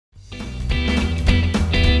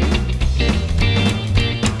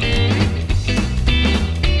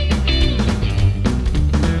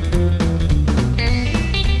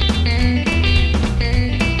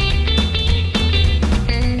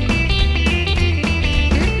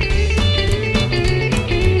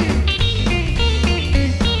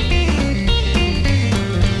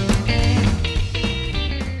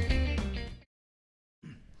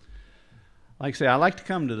Like I say, I like to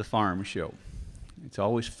come to the farm show. It's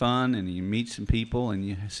always fun, and you meet some people, and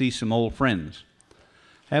you see some old friends.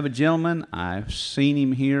 I have a gentleman, I've seen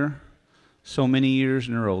him here so many years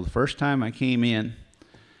in a row. The first time I came in,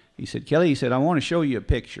 he said, Kelly, he said, I want to show you a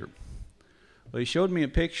picture. Well, he showed me a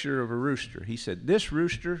picture of a rooster. He said, this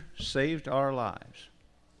rooster saved our lives.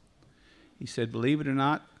 He said, believe it or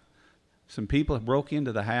not, some people broke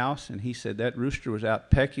into the house, and he said that rooster was out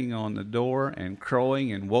pecking on the door and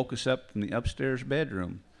crowing and woke us up from the upstairs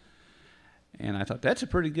bedroom. And I thought, that's a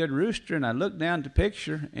pretty good rooster. And I looked down at the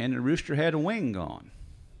picture, and the rooster had a wing gone.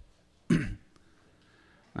 And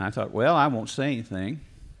I thought, well, I won't say anything.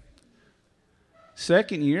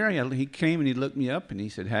 Second year, he came and he looked me up, and he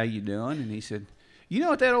said, how you doing? And he said, you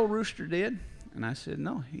know what that old rooster did? And I said,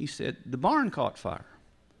 no. He said, the barn caught fire.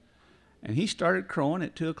 And he started crowing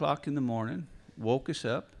at 2 o'clock in the morning, woke us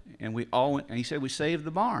up, and we all went, and he said, we saved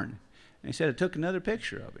the barn. And he said, I took another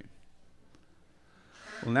picture of him.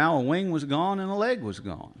 Well, now a wing was gone and a leg was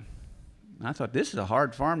gone. And I thought, this is a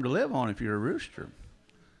hard farm to live on if you're a rooster.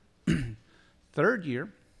 Third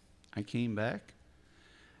year, I came back,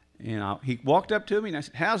 and he walked up to me, and I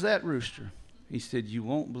said, how's that rooster? He said, you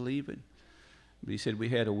won't believe it. But he said, we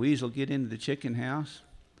had a weasel get into the chicken house.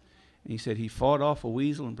 And he said he fought off a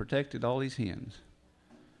weasel and protected all his hens.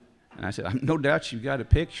 And I said, no doubt you've got a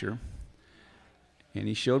picture. And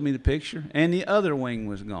he showed me the picture, and the other wing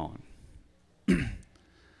was gone. I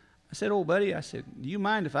said, oh, buddy, I said, do you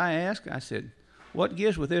mind if I ask? I said, what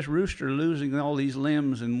gives with this rooster losing all these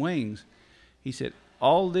limbs and wings? He said,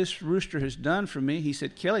 all this rooster has done for me. He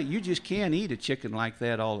said, Kelly, you just can't eat a chicken like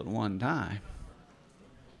that all at one time.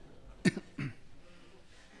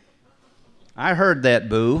 I heard that,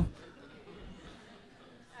 boo.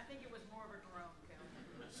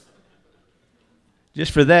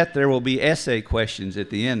 Just for that, there will be essay questions at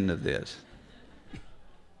the end of this.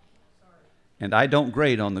 And I don't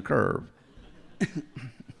grade on the curve.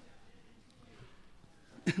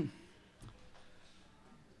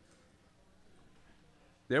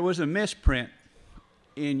 There was a misprint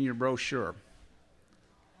in your brochure.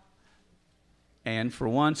 And for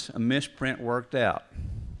once, a misprint worked out.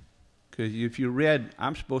 Because if you read,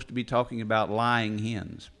 I'm supposed to be talking about lying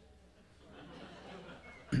hens.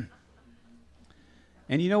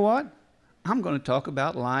 And you know what? I'm going to talk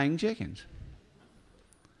about lying chickens.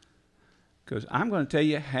 Because I'm going to tell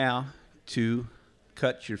you how to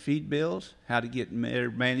cut your feed bills, how to get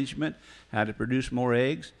better management, how to produce more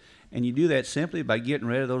eggs. And you do that simply by getting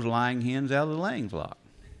rid of those lying hens out of the laying flock.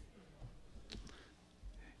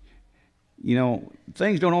 You know,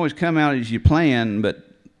 things don't always come out as you plan, but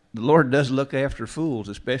the Lord does look after fools,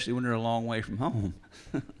 especially when they're a long way from home.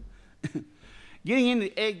 Getting into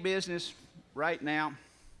the egg business right now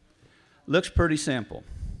looks pretty simple.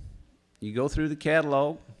 You go through the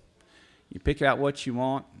catalog, you pick out what you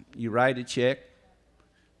want, you write a check.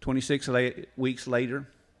 26 weeks later,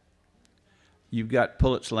 you've got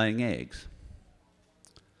pullets laying eggs.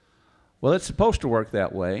 Well, it's supposed to work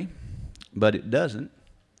that way, but it doesn't.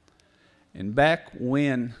 And back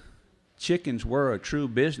when chickens were a true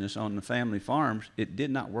business on the family farms, it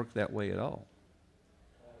did not work that way at all.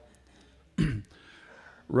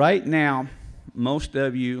 Right now, most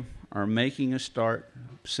of you are making a start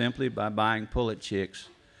simply by buying pullet chicks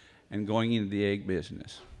and going into the egg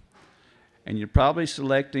business. And you're probably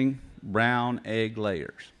selecting brown egg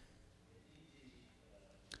layers.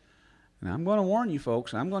 And I'm going to warn you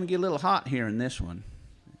folks, I'm going to get a little hot here in this one.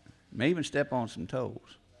 May even step on some toes.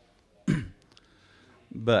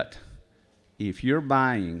 But if you're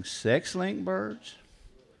buying sex-linked birds,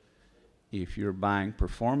 if you're buying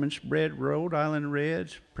performance-bred Rhode Island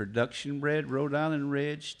Reds, production-bred Rhode Island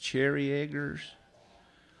Reds, cherry eggers,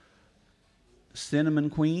 cinnamon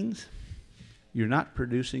queens, you're not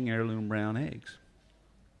producing heirloom brown eggs.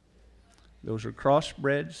 Those are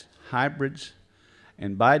crossbreds, hybrids,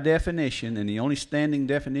 and by definition, and the only standing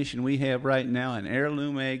definition we have right now, an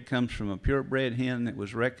heirloom egg comes from a purebred hen that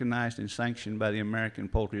was recognized and sanctioned by the American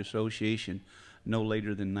Poultry Association no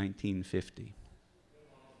later than 1950.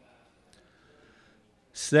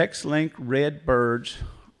 Sex-linked red birds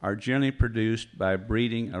are generally produced by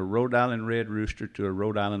breeding a Rhode Island red rooster to a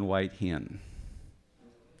Rhode Island white hen.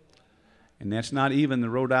 And that's not even the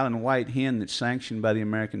Rhode Island white hen that's sanctioned by the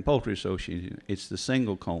American Poultry Association. It's the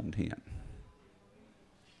single-combed hen.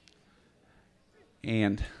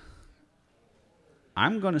 And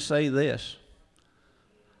I'm going to say this.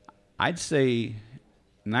 I'd say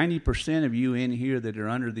 90% of you in here that are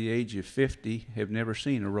under the age of 50 have never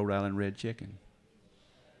seen a Rhode Island red chicken.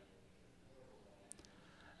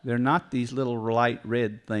 They're not these little light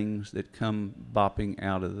red things that come bopping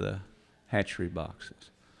out of the hatchery boxes.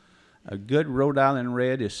 A good Rhode Island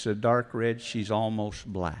red is so dark red she's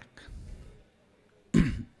almost black.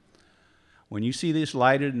 When you see these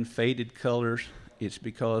lighted and faded colors, it's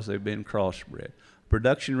because they've been crossbred.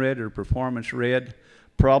 Production red or performance red,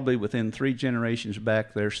 probably within 3 generations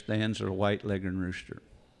back there stands a white leghorn rooster.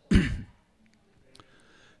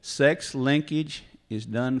 Sex linkage is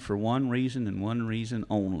done for one reason and one reason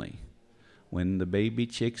only. When the baby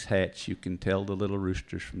chicks hatch, you can tell the little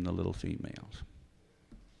roosters from the little females.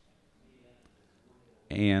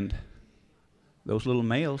 And those little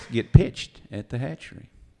males get pitched at the hatchery.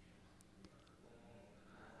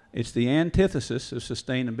 It's the antithesis of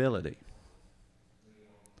sustainability.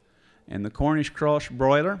 And the Cornish cross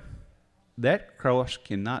broiler, that cross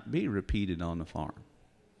cannot be repeated on the farm.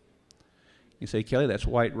 You say, Kelly, that's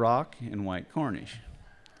white rock and white Cornish.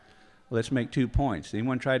 Well, let's make 2 points.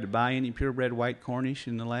 Anyone tried to buy any purebred white Cornish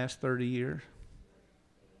in the last 30 years?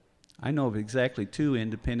 I know of exactly 2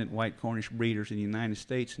 independent white Cornish breeders in the United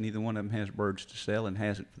States, and neither one of them has birds to sell and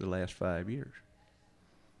hasn't for the last 5 years.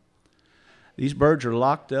 These birds are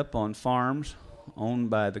locked up on farms owned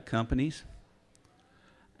by the companies,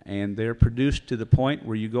 and they're produced to the point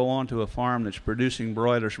where you go onto a farm that's producing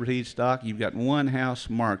broilers for feed stock, you've got one house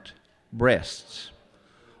marked breasts,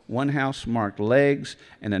 one house marked legs,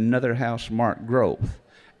 and another house marked growth.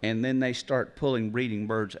 And then they start pulling breeding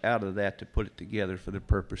birds out of that to put it together for the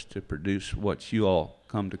purpose to produce what you all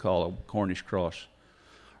come to call a Cornish cross,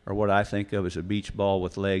 or what I think of as a beach ball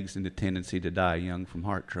with legs and a tendency to die young from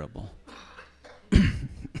heart trouble.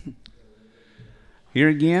 Here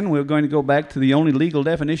again, we're going to go back to the only legal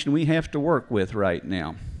definition we have to work with right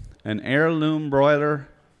now. An heirloom broiler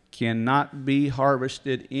cannot be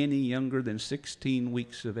harvested any younger than 16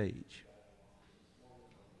 weeks of age.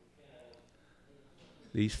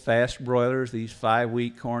 These fast broilers, these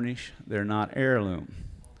 5-week Cornish, they're not heirloom.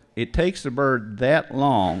 It takes the bird that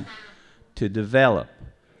long to develop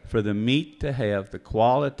for the meat to have the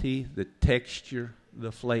quality, the texture,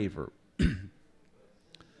 the flavor.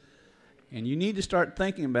 And you need to start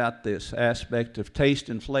thinking about this aspect of taste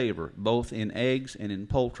and flavor, both in eggs and in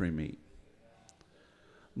poultry meat.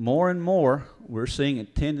 More and more, we're seeing a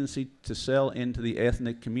tendency to sell into the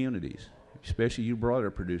ethnic communities, especially you broiler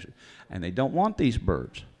producers, and they don't want these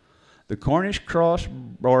birds. The Cornish cross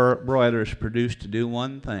broiler is produced to do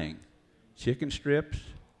one thing: chicken strips,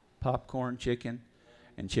 popcorn chicken,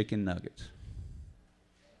 and chicken nuggets.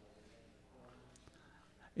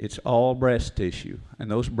 It's all breast tissue, and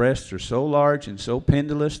those breasts are so large and so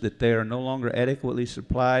pendulous that they are no longer adequately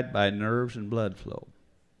supplied by nerves and blood flow.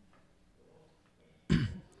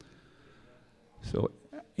 So,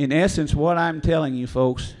 in essence, what I'm telling you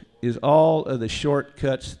folks is all of the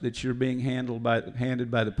shortcuts that you're being handed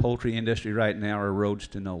by the poultry industry right now are roads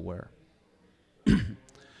to nowhere.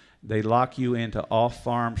 They lock you into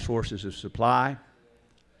off-farm sources of supply.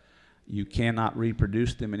 You cannot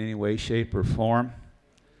reproduce them in any way, shape, or form.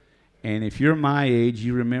 And if you're my age,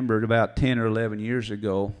 you remembered about 10 or 11 years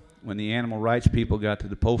ago when the animal rights people got to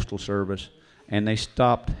the Postal Service and they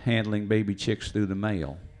stopped handling baby chicks through the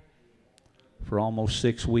mail for almost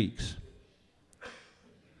 6 weeks.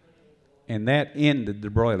 And that ended the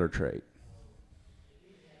broiler trade.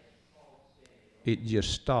 It just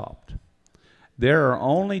stopped. There are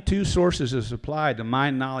only 2 sources of supply, to my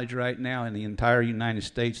knowledge right now, in the entire United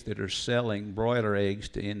States that are selling broiler eggs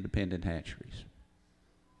to independent hatcheries.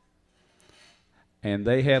 And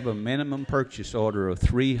they have a minimum purchase order of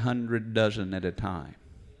 300 dozen at a time.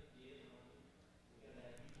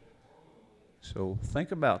 So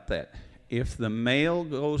think about that. If the male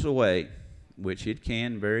goes away, which it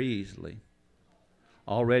can very easily,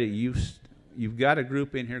 already you've got a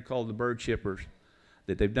group in here called the bird shippers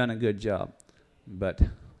that they've done a good job. But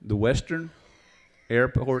the western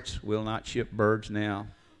airports will not ship birds now.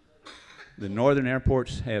 The northern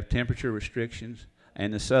airports have temperature restrictions,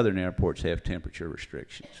 and the southern airports have temperature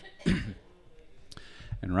restrictions.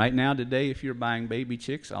 And right now today, if you're buying baby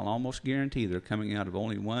chicks, I'll almost guarantee they're coming out of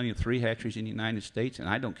only 1 of 3 hatcheries in the United States, and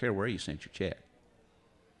I don't care where you sent your check.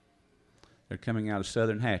 They're coming out of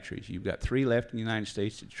southern hatcheries. You've got 3 left in the United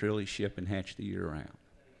States that truly ship and hatch the year round.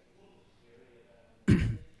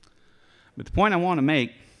 But the point I want to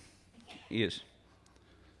make is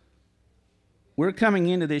we're coming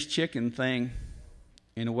into this chicken thing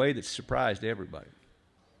in a way that surprised everybody.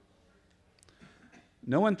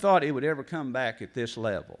 No one thought it would ever come back at this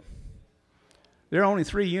level. There are only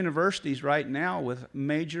 3 universities right now with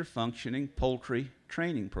major functioning poultry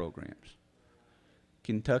training programs: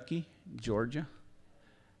 Kentucky, Georgia,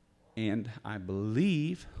 and I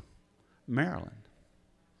believe Maryland.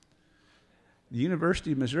 The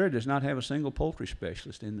University of Missouri does not have a single poultry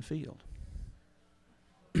specialist in the field.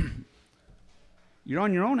 You're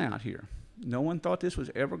on your own out here. No one thought this was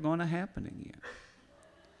ever going to happen again.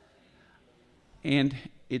 And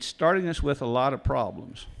it's starting us with a lot of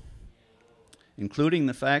problems, including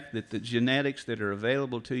the fact that the genetics that are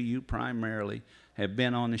available to you primarily have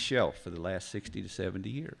been on the shelf for the last 60 to 70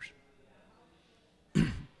 years.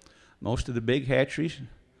 Most of the big hatcheries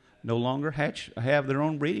no longer have their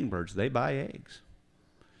own breeding birds. They buy eggs.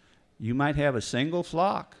 You might have a single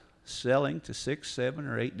flock selling to 6, 7,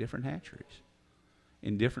 or 8 different hatcheries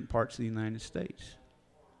in different parts of the United States.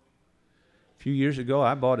 A few years ago,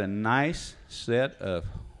 I bought a nice set of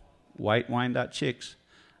white Wyandotte chicks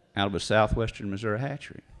out of a southwestern Missouri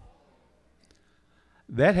hatchery.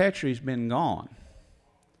 That hatchery's been gone.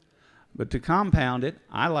 But to compound it,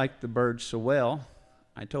 I liked the birds so well,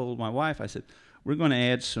 I told my wife, I said, we're going to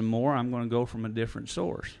add some more. I'm going to go from a different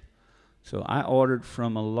source. So I ordered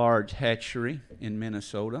from a large hatchery in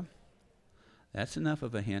Minnesota. That's enough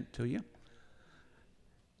of a hint to you.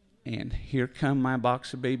 And here come my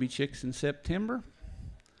box of baby chicks in September.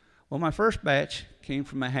 Well, my first batch came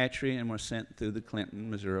from a hatchery and was sent through the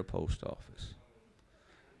Clinton, Missouri post office.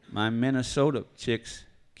 My Minnesota chicks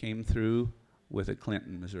came through with a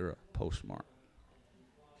Clinton, Missouri postmark.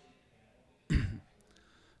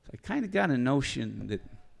 I kind of got a notion that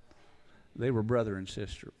they were brother and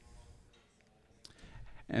sister.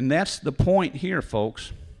 And that's the point here,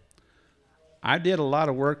 folks. I did a lot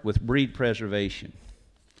of work with breed preservation.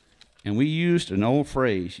 And we used an old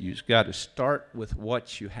phrase, you've got to start with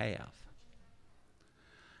what you have.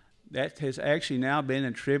 That has actually now been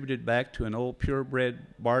attributed back to an old purebred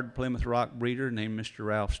barred Plymouth Rock breeder named Mr.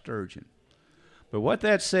 Ralph Sturgeon. But what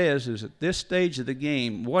that says is at this stage of the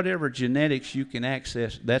game, whatever genetics you can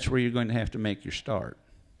access, that's where you're going to have to make your start.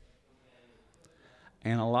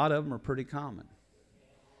 And a lot of them are pretty common.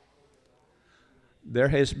 There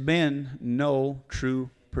has been no true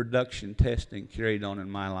production testing carried on in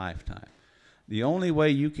my lifetime. The only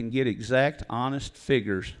way you can get exact, honest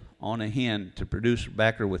figures on a hen to produce a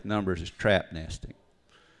backer with numbers is trap nesting.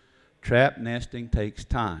 Trap nesting takes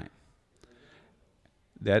time.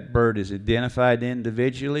 That bird is identified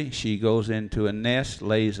individually. She goes into a nest,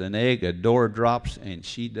 lays an egg, a door drops, and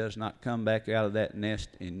she does not come back out of that nest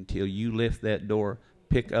until you lift that door,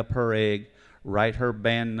 pick up her egg, write her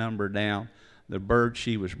band number down, the bird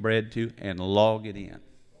she was bred to, and log it in.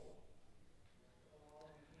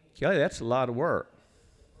 Kelly, that's a lot of work.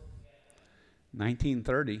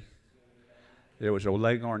 1930, there was a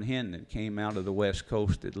leghorn hen that came out of the West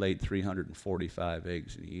Coast that laid 345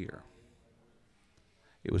 eggs in a year.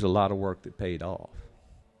 It was a lot of work that paid off.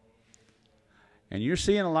 And you're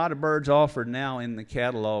seeing a lot of birds offered now in the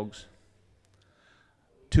catalogs,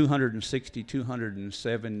 260,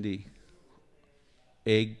 270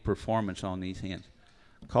 egg performance on these hens.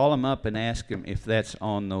 Call them up and ask them if that's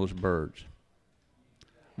on those birds.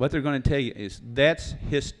 What they're going to tell you is that's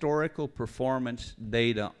historical performance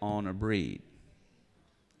data on a breed.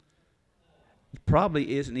 It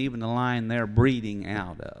probably isn't even the line they're breeding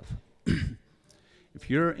out of. If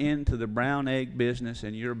you're into the brown egg business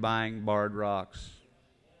and you're buying barred rocks,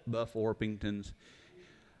 buff Orpingtons,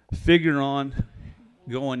 figure on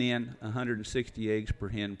going in 160 eggs per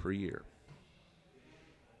hen per year.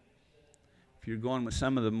 If you're going with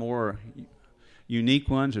some of the more unique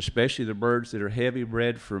ones, especially the birds that are heavy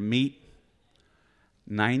bred for meat,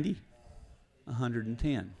 90,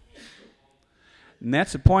 110. And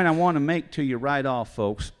that's the point I want to make to you right off,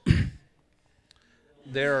 folks.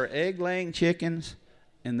 There are egg-laying chickens,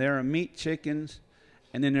 and there are meat chickens,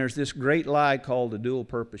 and then there's this great lie called the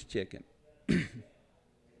dual-purpose chicken.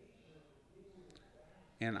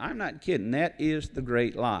 And I'm not kidding. That is the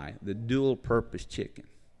great lie, the dual-purpose chicken.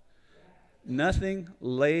 Nothing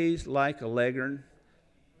lays like a leghorn,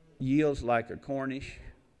 yields like a Cornish,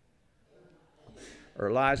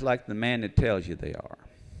 or lies like the man that tells you they are.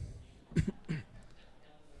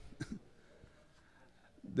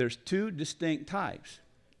 There's two distinct types.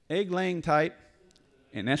 Egg-laying type,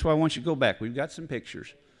 and that's why I want you to go back. We've got some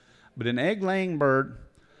pictures. But an egg-laying bird,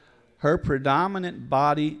 her predominant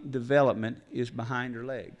body development is behind her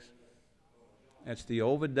legs. That's the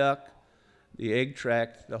oviduct, the egg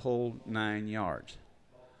tract, the whole 9 yards.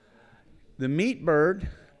 The meat bird,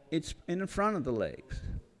 it's in the front of the legs,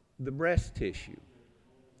 the breast tissue.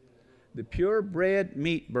 The purebred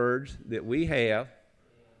meat birds that we have,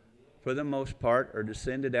 for the most part, are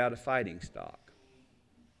descended out of fighting stock.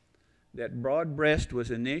 That broad breast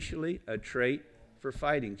was initially a trait for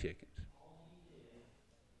fighting chickens.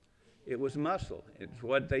 It was muscle. It's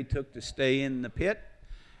what they took to stay in the pit,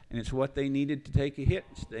 and it's what they needed to take a hit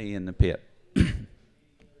and stay in the pit.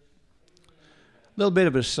 A little bit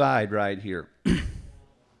of a side right here.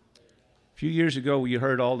 If few years ago, you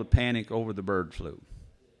heard all the panic over the bird flu.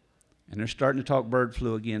 And they're starting to talk bird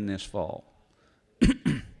flu again this fall.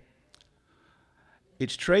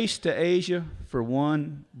 It's traced to Asia for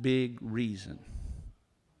one big reason.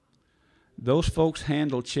 Those folks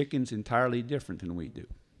handle chickens entirely different than we do.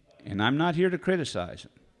 And I'm not here to criticize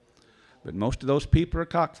them, but most of those people are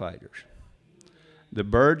cockfighters. The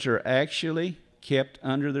birds are actually kept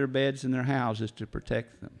under their beds in their houses to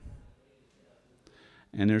protect them.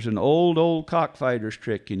 And there's an old cockfighter's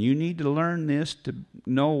trick, and you need to learn this to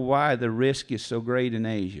know why the risk is so great in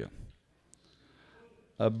Asia.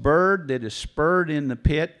 A bird that is spurred in the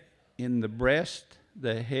pit, in the breast,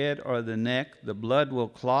 the head, or the neck, the blood will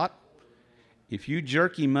clot. If you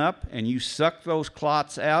jerk him up and you suck those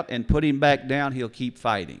clots out and put him back down, he'll keep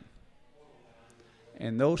fighting.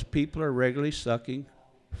 And those people are regularly sucking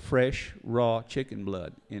fresh, raw chicken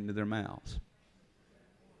blood into their mouths.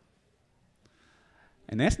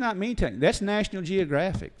 And that's not me telling you. That's National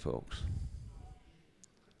Geographic, folks.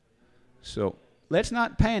 So let's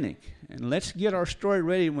not panic, and let's get our story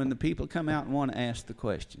ready when the people come out and want to ask the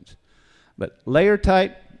questions. But layer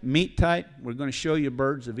type, meat type, we're going to show you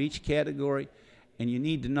birds of each category, and you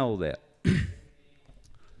need to know that.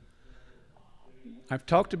 I've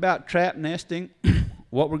talked about trap nesting.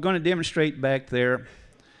 What we're going to demonstrate back there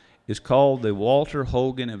is called the Walter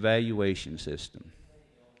Hogan Evaluation System.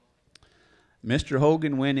 Mr.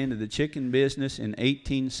 Hogan went into the chicken business in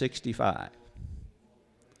 1865,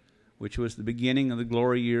 which was the beginning of the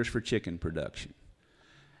glory years for chicken production.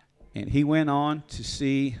 And he went on to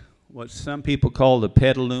see what some people call the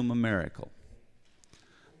Petaluma miracle.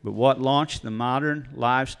 But what launched the modern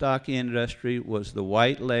livestock industry was the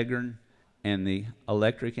white leghorn and the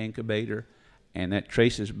electric incubator, and that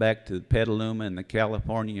traces back to Petaluma and the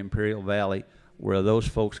California Imperial Valley, where those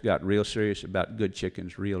folks got real serious about good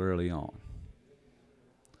chickens real early on.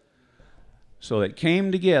 So it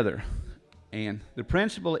came together, and the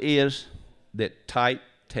principle is that type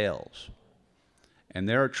tells. And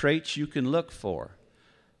there are traits you can look for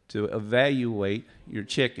to evaluate your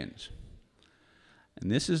chickens.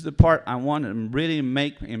 And this is the part I want to really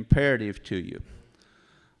make imperative to you.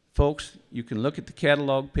 Folks, you can look at the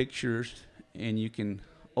catalog pictures and you can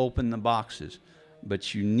open the boxes,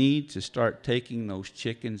 but you need to start taking those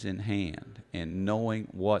chickens in hand and knowing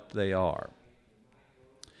what they are.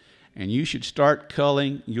 And you should start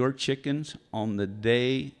culling your chickens on the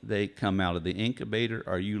day they come out of the incubator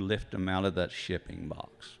or you lift them out of that shipping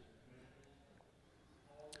box.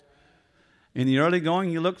 In the early going,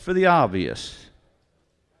 you look for the obvious.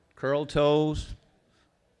 Curled toes,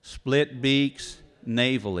 split beaks,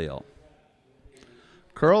 navel ill.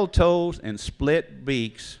 Curled toes and split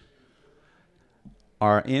beaks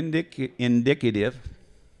are indicative.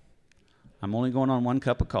 I'm only going on one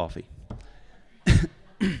cup of coffee.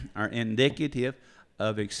 Are indicative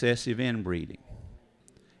of excessive inbreeding,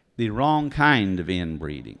 the wrong kind of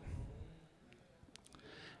inbreeding.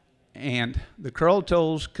 And the curled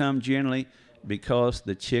toes come generally because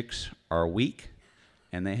the chicks are weak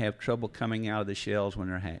and they have trouble coming out of the shells when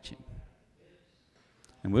they're hatching.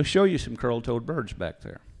 And we'll show you some curled-toed birds back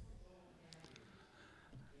there.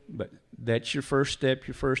 But that's your first step,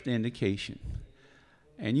 your first indication.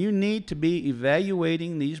 And you need to be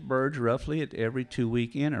evaluating these birds roughly at every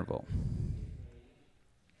 2-week interval.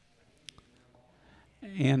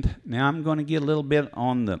 And now I'm going to get a little bit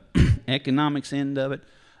on the economics end of it.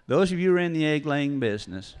 Those of you who are in the egg-laying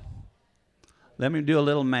business, let me do a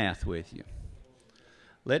little math with you.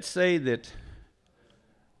 Let's say that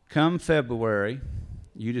come February,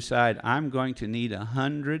 you decide I'm going to need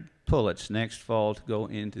 100 pullets next fall to go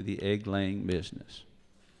into the egg-laying business.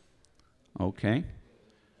 Okay?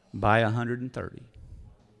 Buy 130.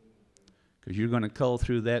 Because you're going to cull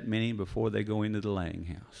through that many before they go into the laying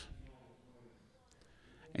house.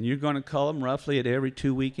 And you're going to cull them roughly at every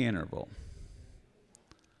 2-week interval.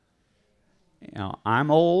 Now,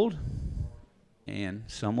 I'm old, and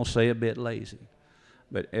some will say a bit lazy.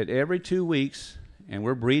 But at every 2 weeks, and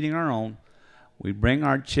we're breeding our own, we bring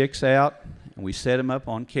our chicks out, and we set them up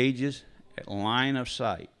on cages at line of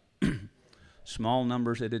sight, small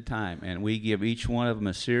numbers at a time, and we give each one of them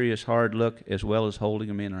a serious hard look as well as holding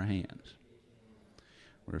them in our hands.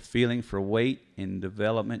 We're feeling for weight in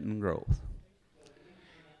development and growth.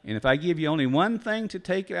 And if I give you only one thing to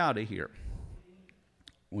take out of here,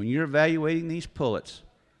 when you're evaluating these pullets,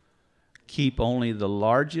 keep only the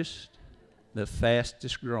largest, the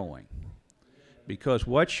fastest growing. Because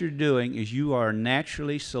what you're doing is you are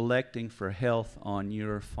naturally selecting for health on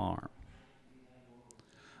your farm.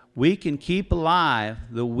 We can keep alive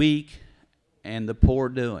the weak and the poor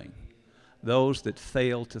doing, those that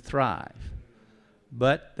fail to thrive.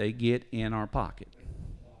 but they get in our pocket.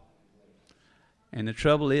 And the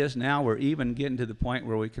trouble is now we're even getting to the point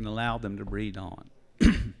where we can allow them to breed on.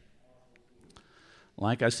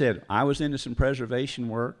 Like I said, I was into some preservation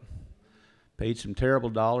work, paid some terrible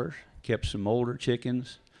dollars, kept some older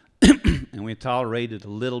chickens, and we tolerated a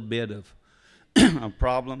little bit of a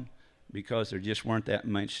problem because there just weren't that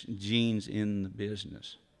much genes in the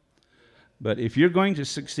business. But if you're going to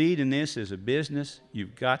succeed in this as a business,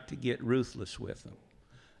 you've got to get ruthless with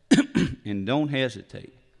them. And don't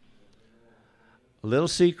hesitate. A little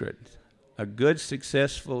secret, a good,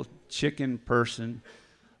 successful chicken person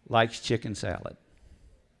likes chicken salad.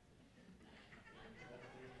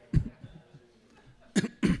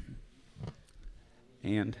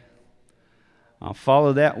 And I'll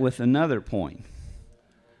follow that with another point.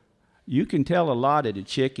 You can tell a lot of the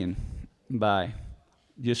chicken by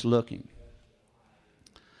just looking.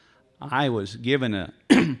 I was given a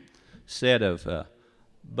set of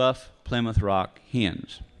buff Plymouth Rock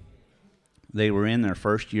hens. They were in their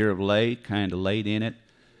first year of lay, kind of late in it.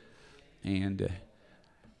 And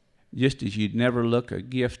just as you'd never look a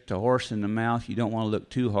gift to horse in the mouth, you don't want to look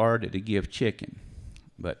too hard at a gift chicken.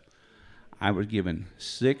 But I was given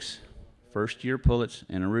 6 first-year pullets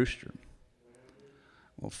and a rooster.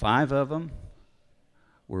 Well, 5 of them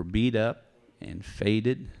were beat up and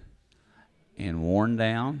faded and worn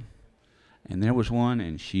down. And there was one,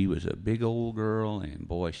 and she was a big old girl, and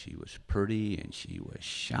boy, she was pretty, and she was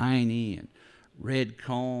shiny, and red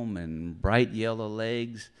comb, and bright yellow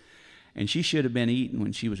legs. And she should have been eaten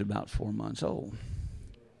when she was about 4 months old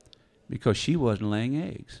because she wasn't laying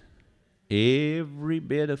eggs. Every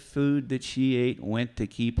bit of food that she ate went to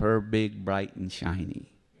keep her big, bright, and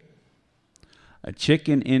shiny. A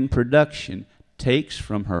chicken in production takes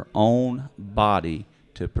from her own body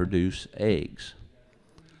to produce eggs.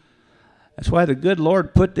 That's why the good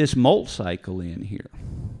Lord put this molt cycle in here.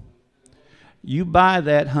 You buy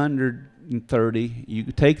that 130, you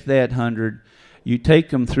take that 100, you take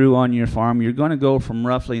them through on your farm, you're going to go from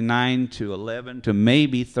roughly 9 to 11 to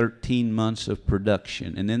maybe 13 months of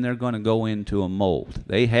production, and then they're going to go into a molt.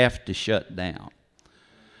 They have to shut down.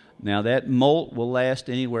 Now that molt will last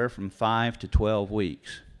anywhere from 5 to 12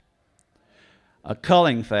 weeks. A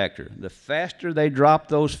culling factor. The faster they drop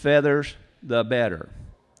those feathers, the better.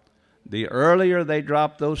 The earlier they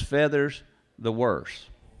drop those feathers, the worse.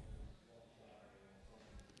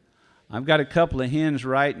 I've got a couple of hens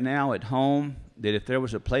right now at home that if there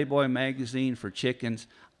was a Playboy magazine for chickens,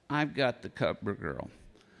 I've got the Klober girl.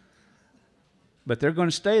 But they're going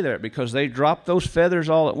to stay there because they drop those feathers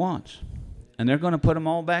all at once. And they're going to put them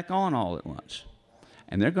all back on all at once.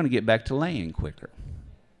 And they're going to get back to laying quicker.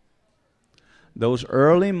 Those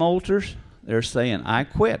early molters, they're saying, I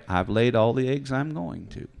quit. I've laid all the eggs I'm going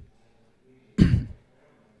to.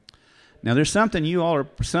 Now, there's something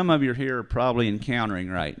some of you here are probably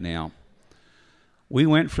encountering right now. We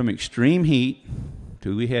went from extreme heat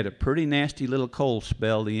to we had a pretty nasty little cold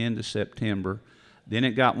spell the end of September. Then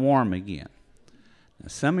it got warm again. Now,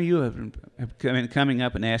 some of you have been coming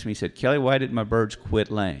up and asked me, said, Kelly, why did my birds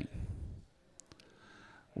quit laying?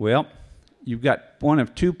 Well, you've got one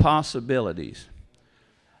of 2 possibilities.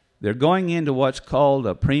 They're going into what's called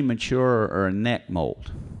a premature or a neck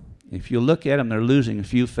molt. If you look at them, they're losing a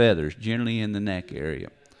few feathers, generally in the neck area.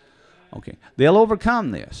 Okay, they'll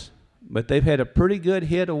overcome this, but they've had a pretty good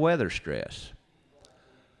hit of weather stress.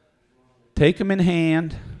 Take them in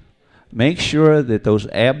hand, make sure that those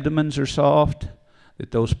abdomens are soft,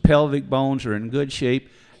 that those pelvic bones are in good shape,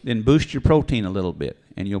 then boost your protein a little bit,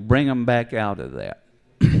 and you'll bring them back out of that.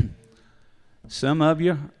 Some of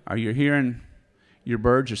you, you're hearing your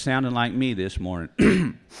birds are sounding like me this morning,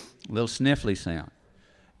 a little sniffly sound.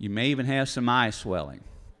 You may even have some eye swelling.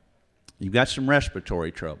 You've got some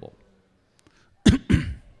respiratory trouble.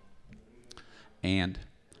 And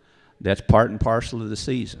that's part and parcel of the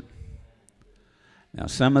season. Now,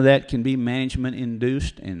 some of that can be management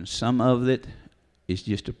induced, and some of it is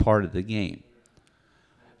just a part of the game.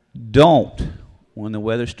 Don't, when the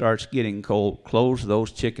weather starts getting cold, close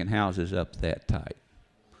those chicken houses up that tight.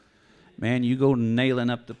 Man, you go nailing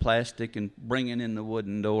up the plastic and bringing in the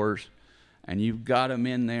wooden doors, and you've got them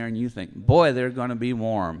in there, and you think, boy, they're going to be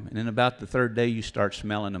warm. And then about the 3rd day, you start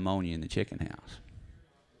smelling ammonia in the chicken house.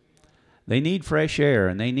 They need fresh air,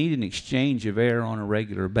 and they need an exchange of air on a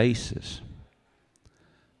regular basis.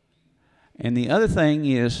 And the other thing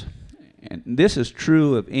is, and this is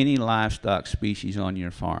true of any livestock species on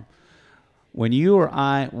your farm, when you or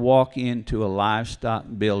I walk into a livestock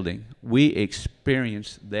building, we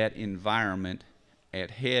experience that environment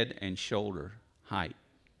at head and shoulder height.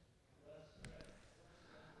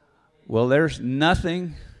 Well, there's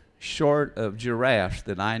nothing short of giraffes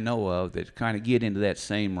that I know of that kind of get into that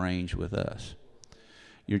same range with us.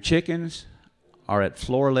 Your chickens are at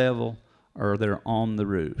floor level or they're on the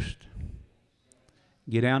roost.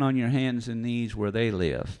 Get down on your hands and knees where they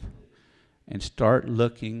live and start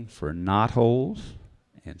looking for knot holes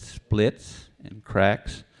and splits and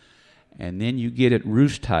cracks, and then you get it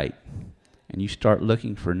roost height and you start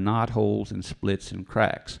looking for knot holes and splits and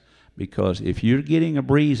cracks, because if you're getting a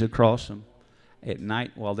breeze across them at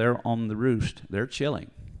night while they're on the roost, they're chilling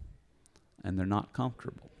and they're not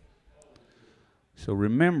comfortable. So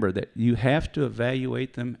remember that you have to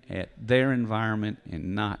evaluate them at their environment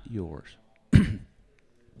and not yours.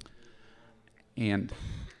 And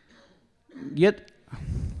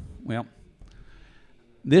well,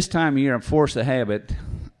 this time of year, a force of habit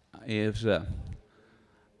is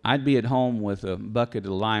I'd be at home with a bucket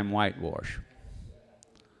of lime whitewash,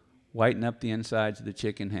 whiten up the insides of the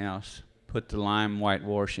chicken house, put the lime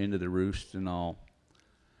whitewash into the roost and all,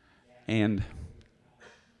 and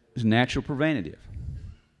it's natural preventative.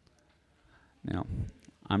 Now,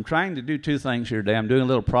 I'm trying to do two things here today. I'm doing a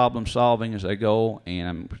little problem solving as I go, and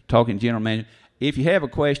I'm talking general manager. If you have a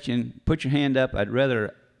question, put your hand up. I'd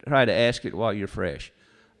rather try to ask it while you're fresh.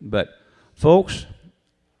 But, folks,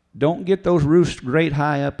 don't get those roosts great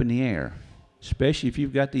high up in the air, especially if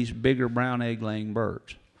you've got these bigger brown egg-laying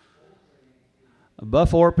birds. A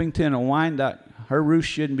Buff Orpington, a Wyandotte, her roost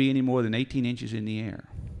shouldn't be any more than 18 inches in the air.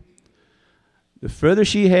 The further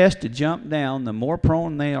she has to jump down, the more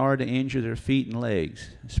prone they are to injure their feet and legs,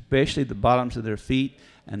 especially the bottoms of their feet,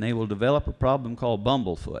 and they will develop a problem called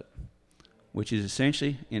bumblefoot, which is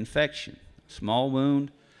essentially infection. Small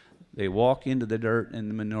wound, they walk into the dirt and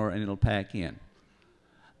the manure and it'll pack in.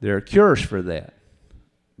 There are cures for that,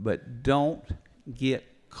 but don't get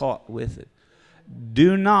caught with it.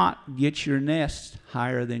 Do not get your nests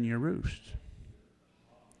higher than your roost,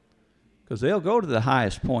 because they'll go to the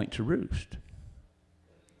highest point to roost.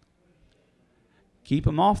 Keep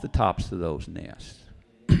them off the tops of those nests.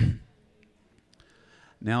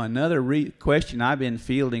 Now, another question I've been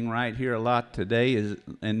fielding right here a lot today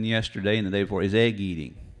and yesterday and the day before is egg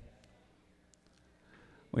eating.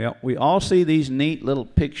 Well, we all see these neat little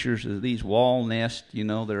pictures of these wall nests. You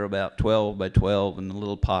know, they're about 12 by 12 and a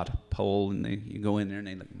little pot hole, and you go in there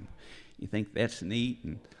and you think that's neat,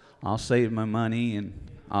 and I'll save my money and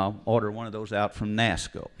I'll order one of those out from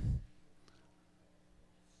NASCO.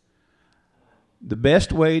 The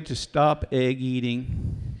best way to stop egg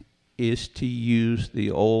eating is to use the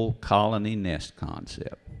old colony nest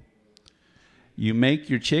concept. You make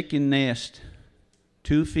your chicken nest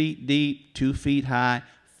 2 feet deep, 2 feet high,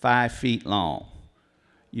 5 feet long.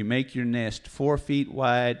 You make your nest 4 feet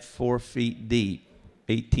wide, 4 feet deep,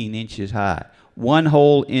 18 inches high. One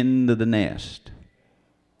hole into the nest.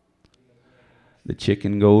 The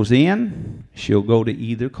chicken goes in, she'll go to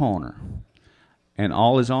either corner. And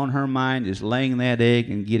all is on her mind is laying that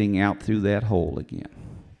egg and getting out through that hole again.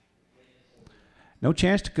 No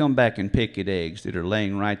chance to come back and pick at eggs that are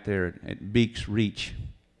laying right there at beak's reach.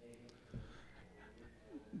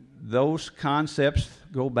 Those concepts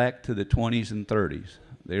go back to the 20s and 30s.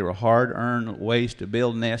 They were hard-earned ways to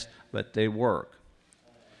build nests, but they work.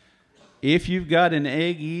 If you've got an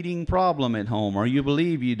egg-eating problem at home, or you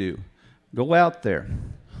believe you do, go out there.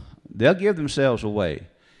 They'll give themselves away.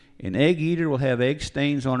 An egg eater will have egg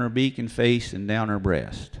stains on her beak and face and down her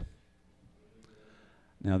breast.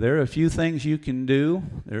 Now, there are a few things you can do.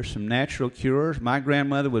 There's some natural cures. My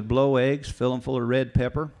grandmother would blow eggs, fill them full of red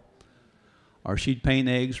pepper, or she'd paint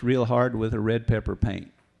eggs real hard with a red pepper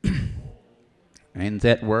paint. And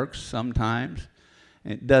that works sometimes.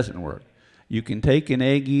 It doesn't work. You can take an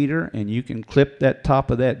egg eater and you can clip that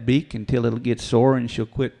top of that beak until it'll get sore and she'll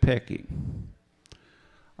quit pecking.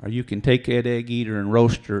 Or you can take that egg eater and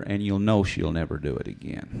roast her, and you'll know she'll never do it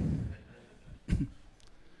again.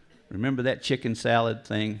 Remember that chicken salad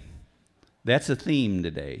thing? That's a theme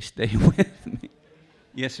today. Stay with me.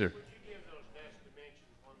 Yes, sir. Would you give those nest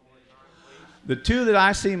dimensions one more time, please? The two that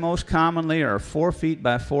I see most commonly are 4 feet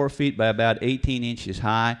by 4 feet by about 18 inches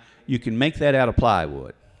high. You can make that out of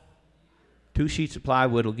plywood. 2 sheets of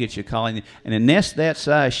plywood will get you a colony. And a nest that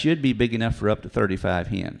size should be big enough for up to 35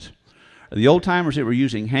 hens. The old-timers that were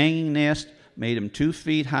using hanging nests made them 2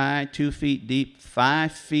 feet high, 2 feet deep, 5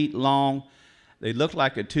 feet long. They looked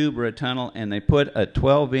like a tube or a tunnel, and they put a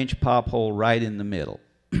 12-inch pop hole right in the middle.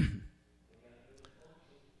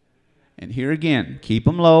 And here again, keep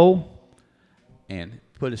them low and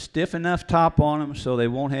put a stiff enough top on them so they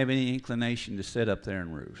won't have any inclination to sit up there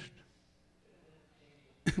and roost.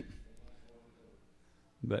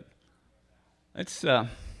 But let's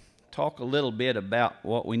talk a little bit about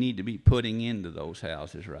what we need to be putting into those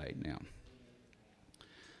houses right now.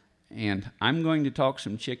 And I'm going to talk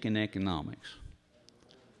some chicken economics.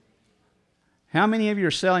 How many of you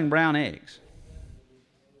are selling brown eggs?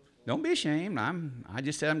 Don't be ashamed. I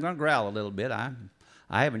just said I'm going to growl a little bit. I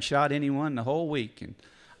haven't shot anyone the whole week, and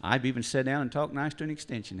I've even sat down and talked nice to an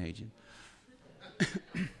extension agent.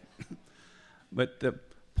 But the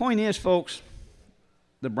point is, folks,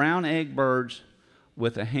 the brown egg birds,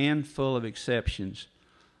 with a handful of exceptions,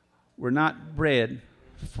 were not bred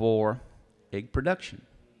for egg production.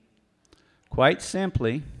 Quite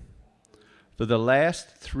simply, for the last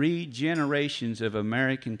 3 generations of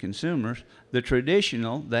American consumers, the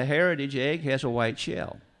traditional, the heritage egg has a white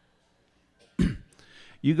shell.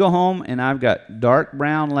 You go home and I've got dark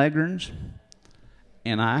brown leghorns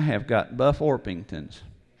and I have got buff Orpingtons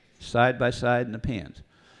side by side in the pens.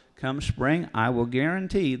 Come spring, I will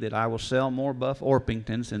guarantee that I will sell more buff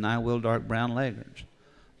Orpingtons than I will dark brown leghorns.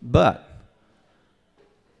 But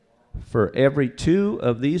for every 2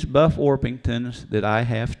 of these buff Orpingtons that I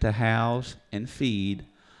have to house and feed,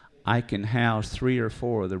 I can house 3 or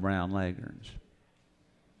 4 of the brown leghorns.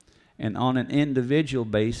 And on an individual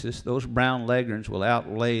basis, those brown leghorns will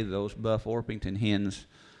outlay those buff Orpington hens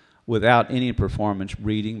without any performance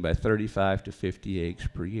breeding by 35 to 50 eggs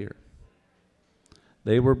per year.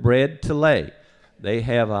 They were bred to lay. They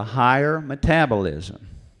have a higher metabolism.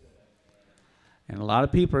 And a lot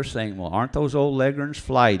of people are saying, well, aren't those old leghorns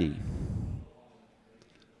flighty?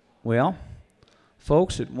 Well,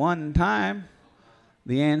 folks, at one time,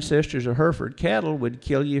 the ancestors of Hereford cattle would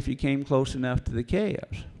kill you if you came close enough to the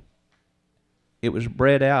calves. It was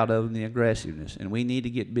bred out of the aggressiveness, and we need to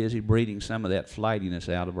get busy breeding some of that flightiness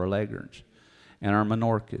out of our leghorns and our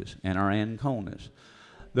Minorcas and our Anconas.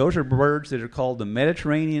 Those are birds that are called the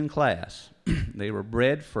Mediterranean class. They were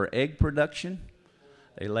bred for egg production.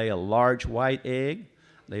 They lay a large white egg.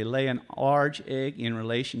 They lay a large egg in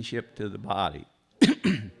relationship to the body.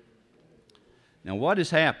 Now, what has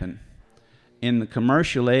happened in the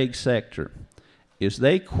commercial egg sector is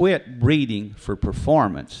they quit breeding for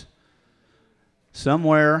performance.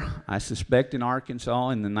 Somewhere, I suspect in Arkansas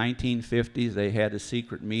in the 1950s, they had a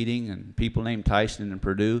secret meeting, and people named Tyson and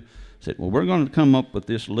Purdue said, well, we're going to come up with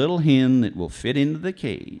this little hen that will fit into the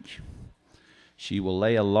cage. She will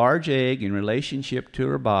lay a large egg in relationship to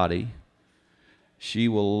her body. She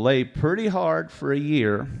will lay pretty hard for a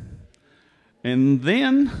year, and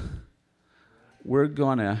then we're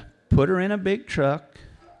going to put her in a big truck.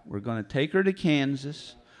 We're going to take her to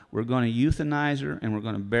Kansas. We're going to euthanize her, and we're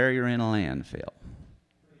going to bury her in a landfill.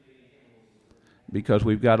 Because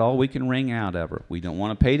we've got all we can wring out of her. We don't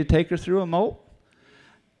want to pay to take her through a molt.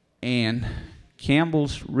 And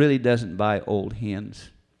Campbell's really doesn't buy old hens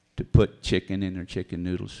to put chicken in their chicken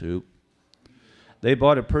noodle soup. They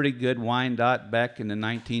bought a pretty good Wyandotte back in the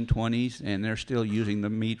 1920s, and they're still using the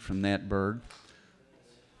meat from that bird.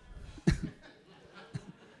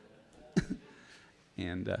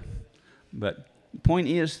 But the point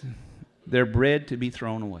is, they're bred to be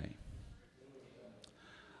thrown away.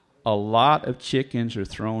 A lot of chickens are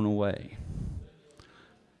thrown away.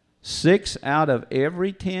 6 out of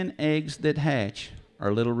every 10 eggs that hatch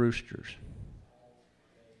are little roosters.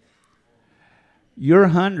 Your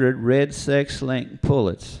 100 red sex-linked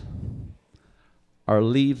pullets are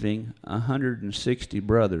leaving 160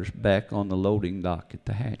 brothers back on the loading dock at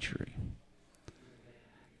the hatchery.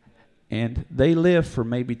 And they live for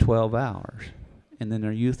maybe 12 hours, and then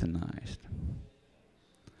they're euthanized.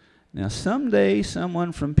 Now, someday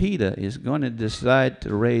someone from PETA is going to decide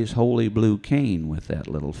to raise holy blue cane with that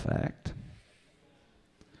little fact.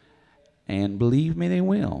 And believe me, they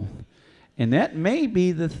will. And that may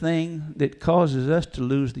be the thing that causes us to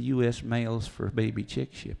lose the U.S. males for baby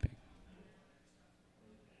chick shipping.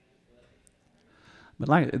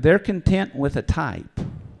 But they're content with a type.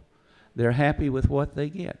 They're happy with what they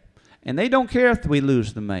get. And they don't care if we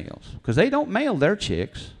lose the males, because they don't mail their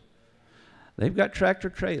chicks. They've got tractor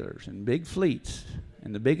trailers and big fleets,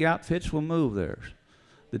 and the big outfits will move theirs.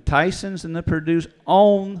 The Tysons and the Purdue's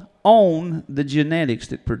own the genetics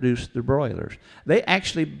that produce the broilers. They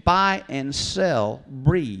actually buy and sell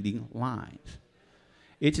breeding lines.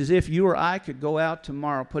 It's as if you or I could go out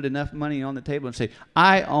tomorrow, put enough money on the table and say,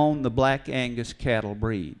 I own the Black Angus cattle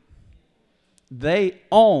breed. They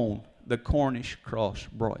own the Cornish cross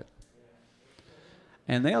broiler.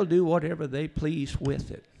 And they'll do whatever they please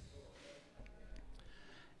with it.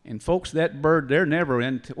 And folks, that bird, there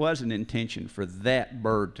never was an intention for that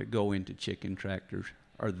bird to go into chicken tractors,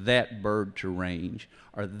 or that bird to range,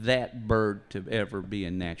 or that bird to ever be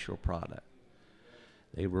a natural product.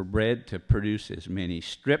 They were bred to produce as many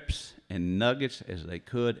strips and nuggets as they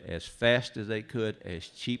could, as fast as they could, as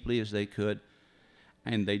cheaply as they could,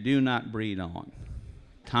 and they do not breed on.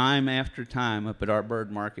 Time after time up at our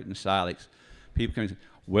bird market in Silex, people come and say,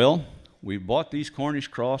 well, we bought these Cornish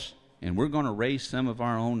cross, and we're going to raise some of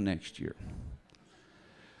our own next year.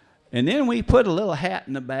 And then we put a little hat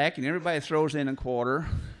in the back, and everybody throws in a quarter,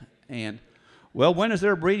 and well, when is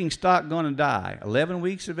their breeding stock going to die? 11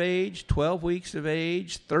 weeks of age, 12 weeks of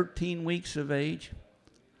age, 13 weeks of age?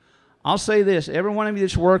 I'll say this, every one of you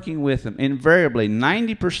that's working with them, invariably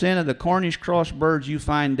 90% of the Cornish cross birds you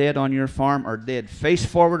find dead on your farm are dead face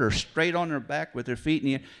forward or straight on their back with their feet in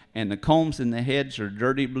the air, and the combs and the heads are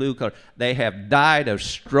dirty blue color. They have died of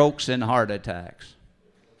strokes and heart attacks.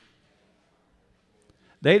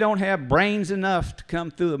 They don't have brains enough to come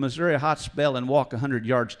through a Missouri hot spell and walk 100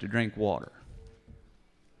 yards to drink water.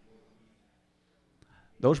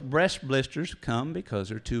 Those breast blisters come because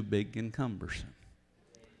they're too big and cumbersome.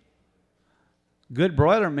 Good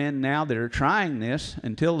broiler men now that are trying this,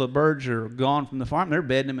 until the birds are gone from the farm, they're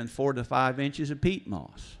bedding them in 4 to 5 inches of peat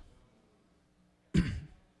moss.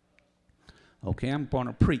 Okay, I'm going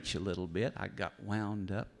to preach a little bit. I got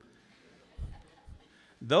wound up.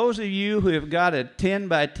 Those of you who have got a 10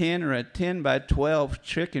 by 10 or a 10 by 12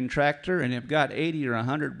 chicken tractor and have got 80 or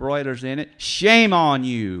 100 broilers in it, shame on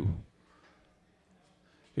you.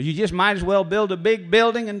 You just might as well build a big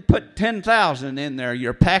building and put 10,000 in there.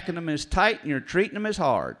 You're packing them as tight and you're treating them as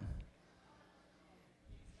hard.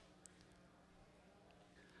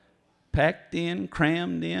 Packed in,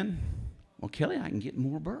 crammed in. Well, Kelly, I can get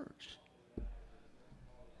more birds.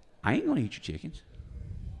 I ain't going to eat your chickens.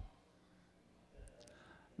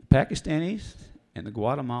 The Pakistanis and the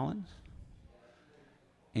Guatemalans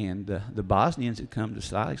and the Bosnians that come to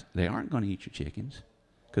Silex, they aren't going to eat your chickens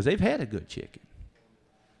because they've had a good chicken.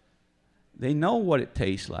 They know what it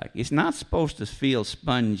tastes like. It's not supposed to feel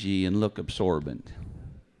spongy and look absorbent.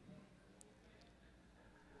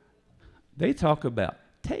 They talk about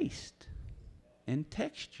taste and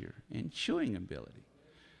texture and chewing ability.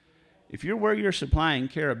 If you're where you're supplying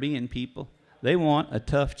Caribbean people, they want a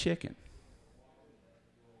tough chicken.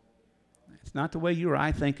 It's not the way you or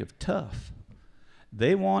I think of tough.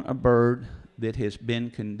 They want a bird that has been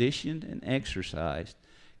conditioned and exercised,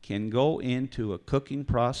 can go into a cooking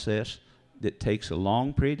process that takes a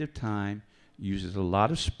long period of time, uses a lot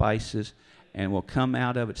of spices, and will come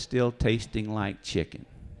out of it still tasting like chicken.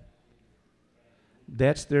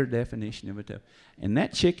 That's their definition of a tough. And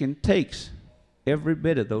that chicken takes every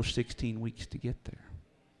bit of those 16 weeks to get there.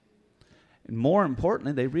 And more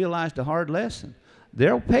importantly, they realized a hard lesson.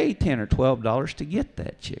 They'll pay $10 or $12 to get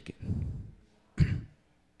that chicken.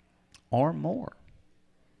 Or more.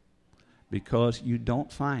 Because you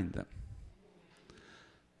don't find them.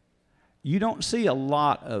 You don't see a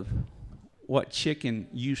lot of what chicken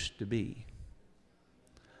used to be.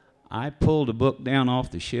 I pulled a book down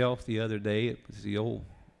off the shelf the other day. It was the old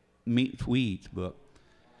Meat Weeds book.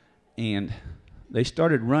 And they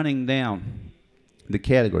started running down the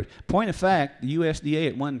categories. Point of fact, the USDA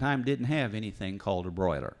at one time didn't have anything called a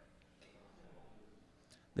broiler.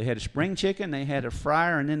 They had a spring chicken, they had a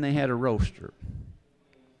fryer, and then they had a roaster.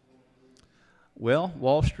 Well,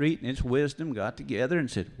 Wall Street in its wisdom got together and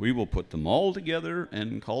said, we will put them all together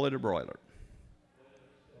and call it a broiler.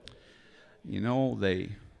 You know, they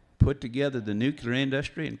put together the nuclear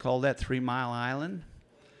industry and called that 3 Mile Island.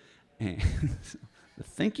 And the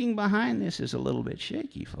thinking behind this is a little bit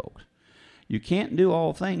shaky, folks. You can't do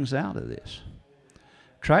all things out of this.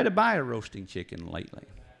 Try to buy a roasting chicken lately.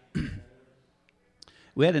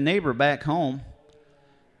 We had a neighbor back home,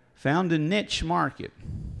 found a niche market.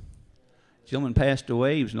 Gentleman passed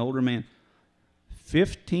away. He was an older man.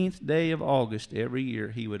 15th day of August every year,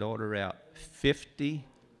 he would order out 50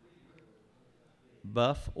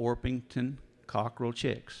 Buff Orpington cockerel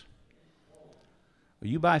chicks.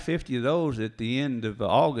 Well, you buy 50 of those at the end of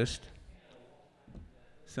August,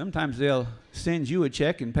 sometimes they'll send you a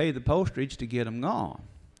check and pay the postage to get them gone.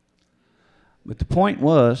 But the point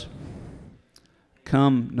was,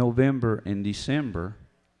 come November and December,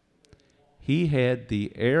 he had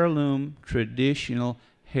the heirloom, traditional,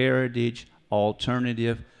 heritage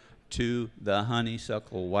alternative to the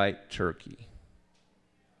honeysuckle white turkey.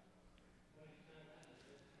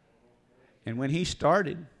 And when he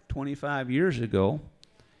started 25 years ago,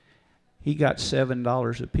 he got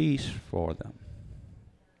 $7 a piece for them.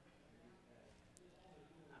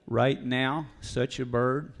 Right now, such a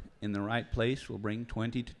bird in the right place will bring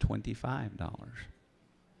 $20 to $25.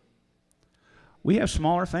 We have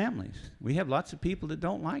smaller families. We have lots of people that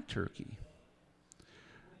don't like turkey.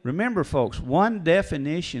 Remember, folks, one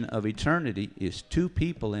definition of eternity is two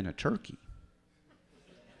people and a turkey.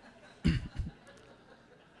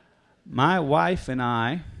 My wife and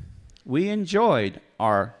I, we enjoyed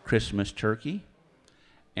our Christmas turkey,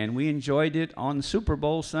 and we enjoyed it on Super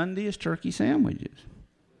Bowl Sunday as turkey sandwiches.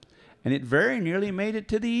 And it very nearly made it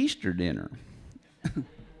to the Easter dinner.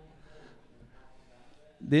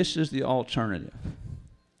 This is the alternative.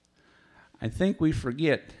 I think we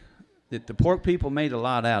forget that the pork people made a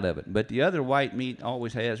lot out of it, but the other white meat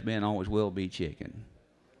always has been, always will be chicken.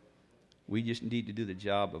 We just need to do the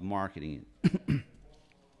job of marketing it.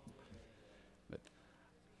 But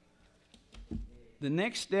the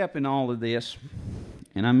next step in all of this,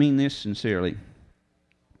 and I mean this sincerely,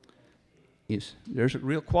 is there's a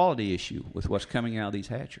real quality issue with what's coming out of these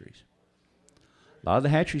hatcheries. A lot of the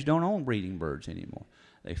hatcheries don't own breeding birds anymore.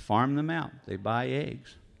 They farm them out. They buy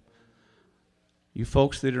eggs. You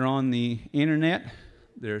folks that are on the internet,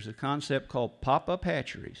 there's a concept called pop-up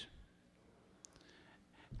hatcheries.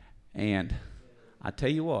 And I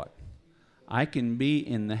tell you what, I can be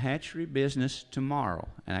in the hatchery business tomorrow,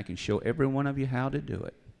 and I can show every one of you how to do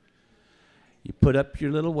it. You put up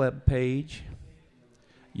your little web page,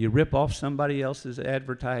 you rip off somebody else's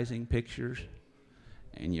advertising pictures,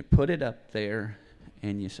 and you put it up there,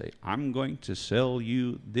 and you say, I'm going to sell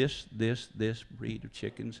you this breed of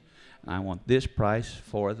chickens, and I want this price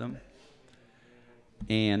for them.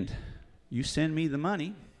 And you send me the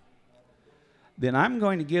money. Then I'm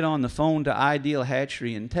going to get on the phone to Ideal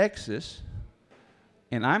Hatchery in Texas,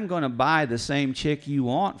 and I'm going to buy the same chick you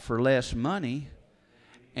want for less money,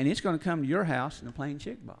 and it's going to come to your house in a plain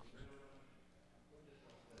chick box.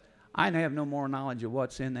 I have no more knowledge of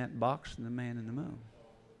what's in that box than the man in the moon.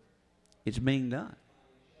 It's being done.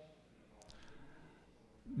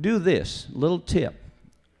 Do this, little tip.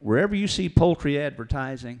 Wherever you see poultry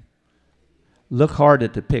advertising, look hard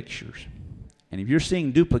at the pictures. And if you're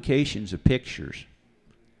seeing duplications of pictures,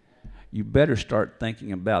 you better start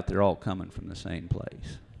thinking about they're all coming from the same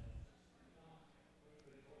place.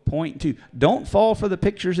 Point two, don't fall for the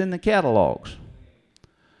pictures in the catalogs.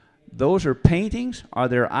 Those are paintings or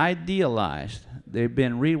they're idealized. They've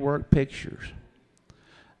been reworked pictures.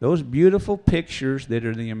 Those beautiful pictures that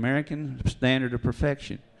are the American standard of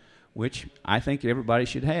perfection, which I think everybody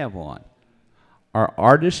should have one, are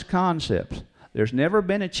artist concepts. There's never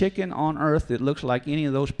been a chicken on earth that looks like any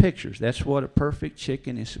of those pictures. That's what a perfect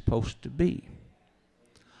chicken is supposed to be.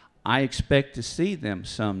 I expect to see them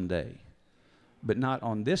someday, but not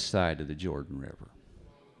on this side of the Jordan River.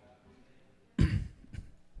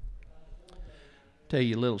 Tell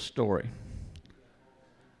you a little story.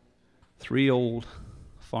 3 old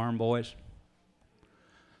farm boys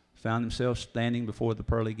found themselves standing before the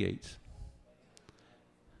pearly gates.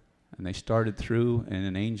 And they started through, and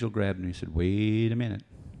an angel grabbed them and he said, wait a minute.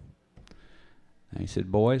 And he said,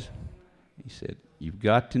 boys, he said, you've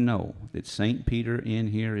got to know that St. Peter in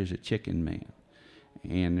here is a chicken man.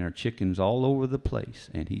 And there are chickens all over the place,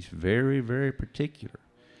 and he's very, very particular.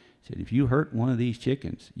 He said, if you hurt one of these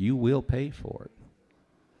chickens, you will pay for it.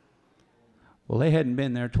 Well, they hadn't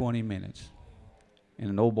been there 20 minutes, and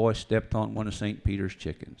an old boy stepped on one of St. Peter's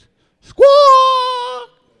chickens. Squawk!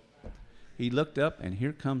 He looked up, and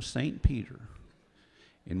here comes St. Peter.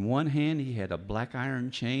 In one hand, he had a black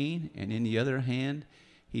iron chain, and in the other hand,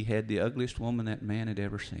 he had the ugliest woman that man had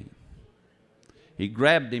ever seen. He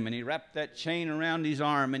grabbed him, and he wrapped that chain around his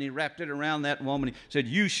arm, and he wrapped it around that woman. He said,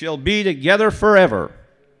 you shall be together forever.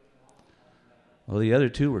 Well, the other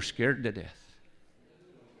two were scared to death.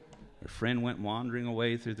 Their friend went wandering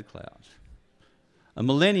away through the clouds. A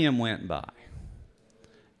millennium went by,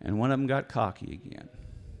 and one of them got cocky again.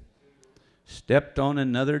 Stepped on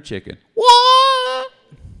another chicken. What?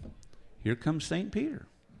 Here comes St. Peter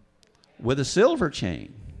with a silver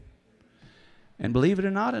chain. And believe it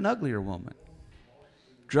or not, an uglier woman.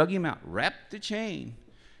 Drug him out, wrapped the chain.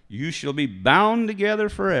 You shall be bound together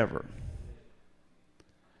forever.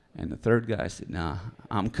 And the third guy said, nah,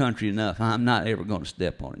 I'm country enough. I'm not ever going to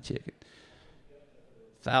step on a chicken.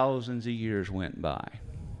 Thousands of years went by.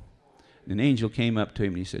 And an angel came up to him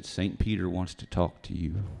and he said, St. Peter wants to talk to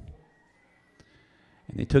you.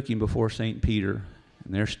 And they took him before St. Peter,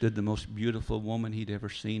 and there stood the most beautiful woman he'd ever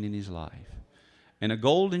seen in his life, and a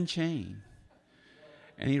golden chain.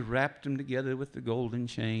 And he wrapped them together with the golden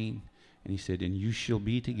chain, and he said, and you shall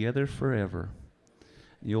be together forever.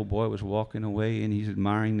 And the old boy was walking away, and he's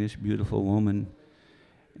admiring this beautiful woman.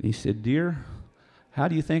 And he said, dear, how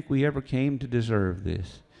do you think we ever came to deserve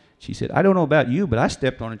this? She said, I don't know about you, but I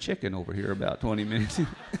stepped on a chicken over here about 20 minutes.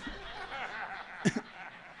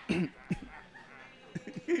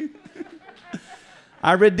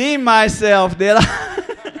 I redeemed myself, did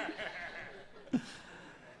I?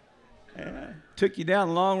 Took you down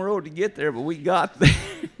a long road to get there, but we got there.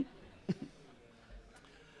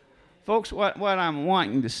 Folks, what I'm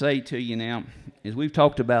wanting to say to you now is we've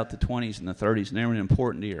talked about the 20s and the 30s, and they were an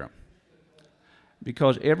important era.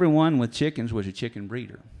 Because everyone with chickens was a chicken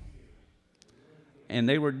breeder. And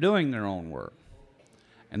they were doing their own work.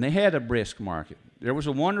 And they had a brisk market. There was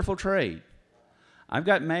a wonderful trade. I've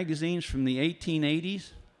got magazines from the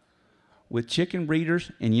 1880s with chicken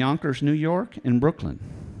breeders in Yonkers, New York, and Brooklyn.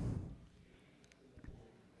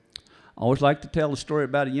 I always like to tell the story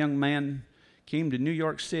about a young man came to New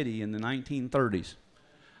York City in the 1930s.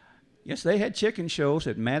 Yes, they had chicken shows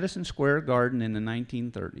at Madison Square Garden in the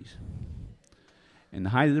 1930s. In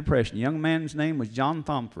the height of the Depression, a young man's name was John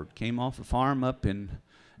Thomford, came off a farm up in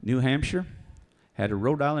New Hampshire, had a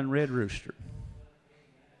Rhode Island red rooster.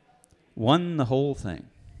 Won the whole thing.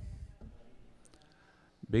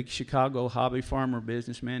 Big Chicago hobby farmer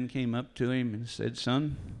businessman came up to him and said,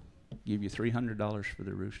 "Son, I'll give you $300 for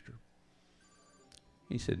the rooster."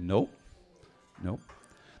 He said, "Nope, nope."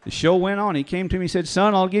 The show went on. He came to me and said,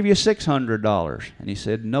 "Son, I'll give you $600. And he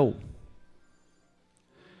said, "No."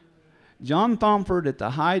 John Thomford, at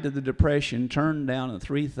the height of the Depression, turned down a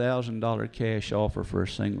 $3,000 cash offer for a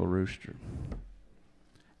single rooster.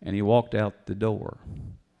 And he walked out the door.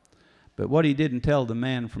 But what he didn't tell the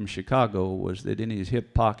man from Chicago was that in his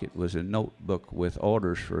hip pocket was a notebook with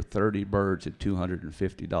orders for 30 birds at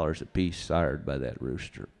 $250 apiece sired by that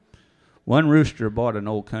rooster. One rooster bought an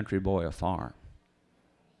old country boy a farm.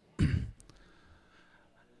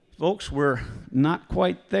 Folks, we're not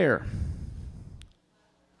quite there.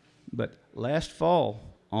 But last fall,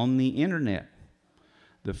 on the internet,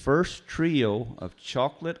 the first trio of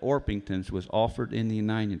chocolate Orpingtons was offered in the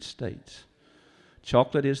United States.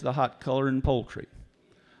 Chocolate is the hot color in poultry.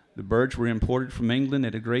 The birds were imported from England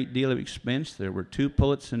at a great deal of expense. There were 2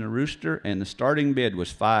 pullets and a rooster, and the starting bid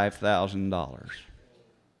was $5,000.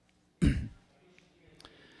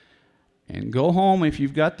 And go home if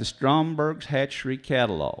you've got the Stromberg's Hatchery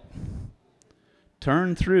catalog.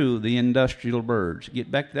 Turn through the industrial birds.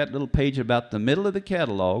 Get back to that little page about the middle of the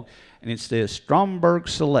catalog, and it says Stromberg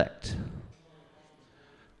Select.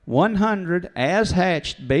 100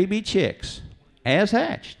 as-hatched baby chicks, as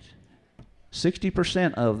hatched.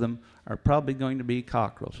 60% of them are probably going to be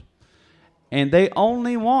cockerels. And they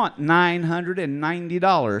only want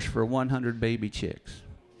 $990 for 100 baby chicks.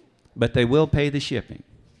 But they will pay the shipping.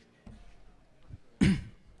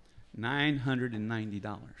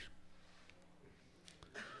 $990.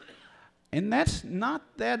 And that's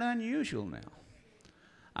not that unusual now.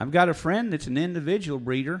 I've got a friend that's an individual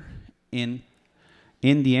breeder in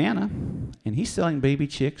Indiana, and he's selling baby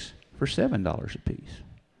chicks for $7 a piece.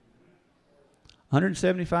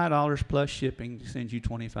 $175 plus shipping to send you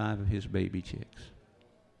 25 of his baby chicks.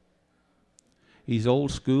 He's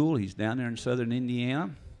old school. He's down there in southern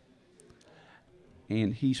Indiana,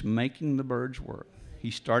 and he's making the birds work.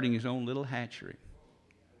 He's starting his own little hatchery.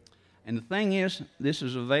 And the thing is, this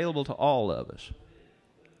is available to all of us.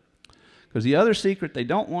 Because the other secret they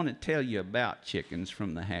don't want to tell you about chickens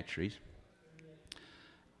from the hatcheries,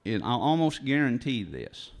 and I'll almost guarantee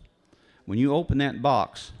this, when you open that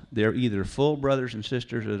box, they're either full brothers and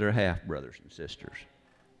sisters or they're half brothers and sisters.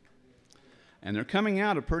 And they're coming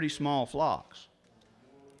out of pretty small flocks,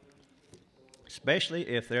 especially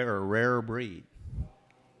if they're a rare breed.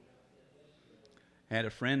 Had a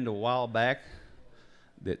friend a while back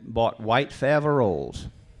that bought white Faverolles,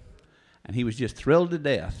 and he was just thrilled to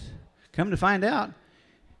death. Come to find out,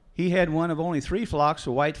 he had one of only 3 flocks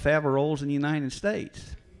of white Faverolles in the United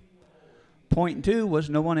States. Point 2 was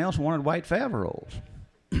no one else wanted white Faverolles.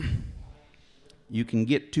 You can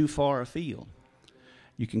get too far afield.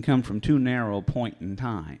 You can come from too narrow a point in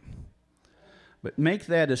time. But make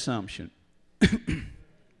that assumption.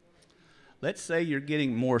 Let's say you're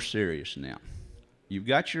getting more serious now. You've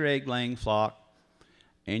got your egg-laying flock,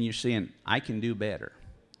 and you're saying, I can do better.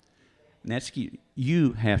 And that's key.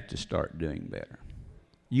 You have to start doing better.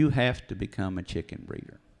 You have to become a chicken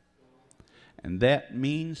breeder. And that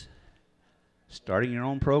means starting your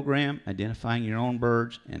own program, identifying your own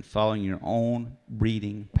birds, and following your own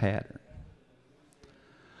breeding pattern.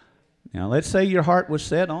 Now, let's say your heart was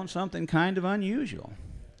set on something kind of unusual,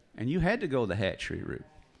 and you had to go the hatchery route.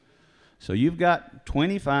 So you've got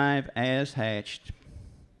 25 as hatched.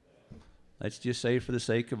 Let's just say, for the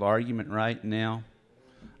sake of argument right now,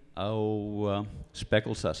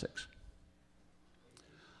 speckled Sussex.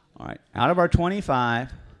 All right, out of our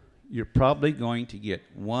 25, you're probably going to get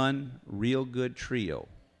 1 real good trio,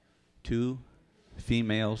 2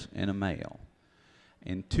 females and a male,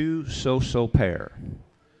 and 2 so-so pair.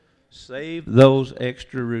 Save those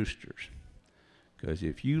extra roosters, Because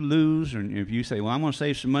if you lose, or if you say, well, I'm going to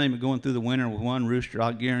save some money by going through the winter with one rooster,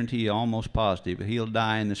 I'll guarantee you almost positive he'll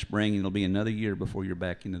die in the spring, and it'll be another year before you're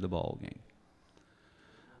back into the ball game.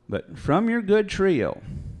 But from your good trio,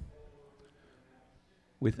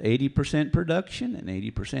 with 80% production and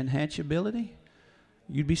 80% hatchability,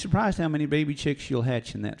 you'd be surprised how many baby chicks you'll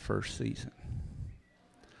hatch in that first season.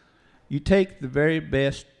 You take the very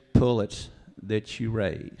best pullets that you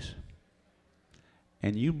raise,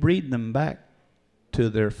 and you breed them back to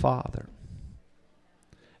their father.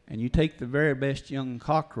 And you take the very best young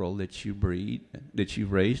cockerel that you've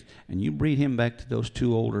raised, and you breed him back to those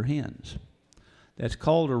two older hens. That's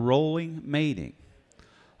called a rolling mating.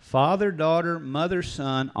 Father, daughter, mother,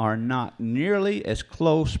 son are not nearly as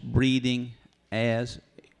close breeding as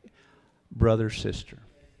brother, sister.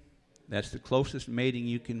 That's the closest mating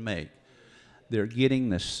you can make. They're getting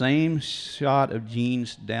the same shot of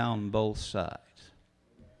genes down both sides.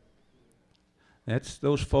 That's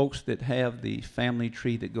those folks that have the family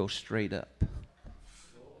tree that goes straight up.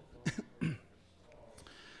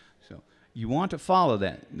 So you want to follow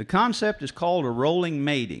that. The concept is called a rolling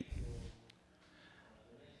mating.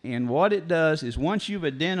 And what it does is once you've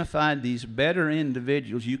identified these better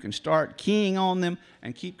individuals, you can start keying on them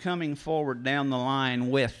and keep coming forward down the line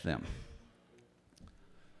with them.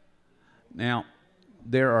 Now,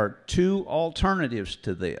 there are two alternatives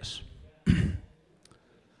to this.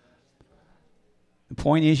 The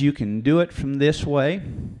point is you can do it from this way,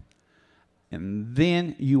 and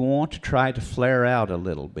then you want to try to flare out a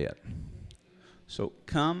little bit. So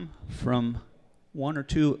come from one or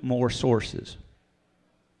two more sources.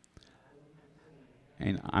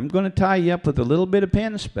 And I'm going to tie you up with a little bit of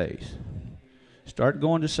pen space. Start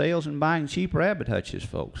going to sales and buying cheap rabbit hutches,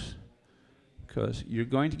 folks, because you're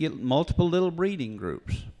going to get multiple little breeding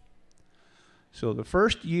groups. So the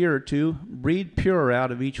first year or two, breed pure out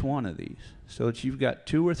of each one of these so that you've got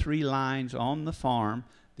 2 or 3 lines on the farm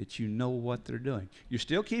that you know what they're doing. You're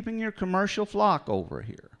still keeping your commercial flock over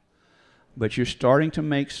here, but you're starting to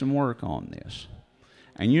make some work on this.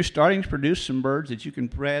 And you're starting to produce some birds that you can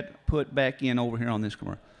put back in over here on this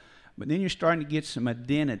commercial. But then you're starting to get some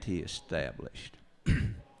identity established.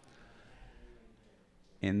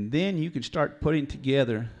 And then you can start putting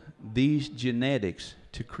together these genetics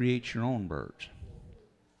to create your own birds.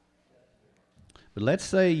 But let's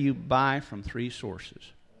say you buy from 3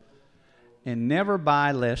 sources. And never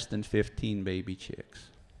buy less than 15 baby chicks.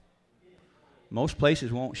 Most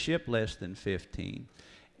places won't ship less than 15.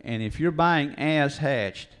 And if you're buying as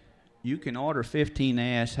hatched, you can order 15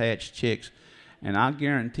 as hatched chicks, and I'll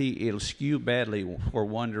guarantee it'll skew badly for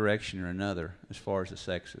one direction or another as far as the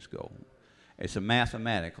sexes go. It's a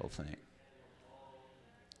mathematical thing.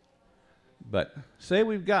 But say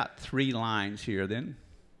we've got 3 lines here, then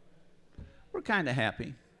we're kind of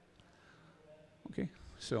happy. Okay,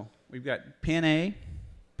 so we've got pin A,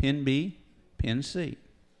 pin B, pin C.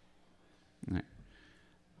 All right.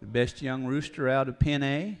 The best young rooster out of pin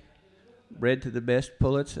A, bred to the best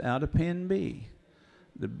pullets out of pin B.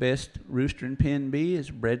 The best rooster in pin B is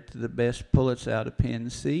bred to the best pullets out of pin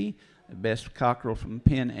C. The best cockerel from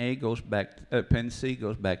pin A goes back to, pin C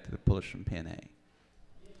goes back to the pullets from pin A.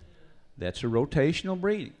 That's a rotational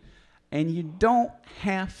breeding. And you don't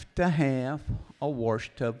have to have a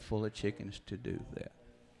wash tub full of chickens to do that.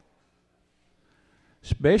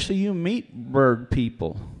 Especially you meat bird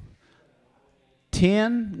people.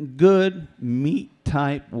 10 good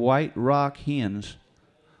meat-type white rock hens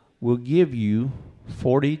will give you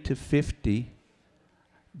 40 to 50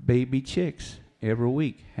 baby chicks every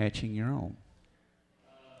week hatching your own.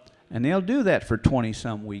 And they'll do that for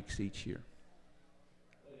 20-some weeks each year.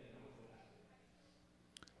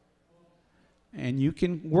 And you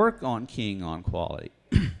can work on keying on quality.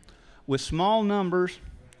 With small numbers,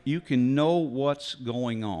 you can know what's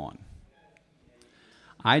going on.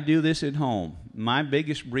 I do this at home. My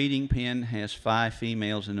biggest breeding pen has 5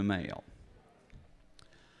 females and a male.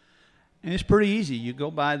 And it's pretty easy. You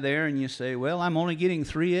go by there and you say, well, I'm only getting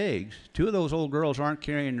 3 eggs. 2 of those old girls aren't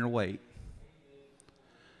carrying their weight.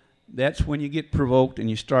 That's when you get provoked and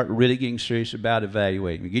you start really getting serious about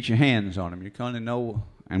evaluating. You get your hands on them. You're going to know,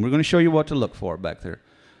 and we're going to show you what to look for back there.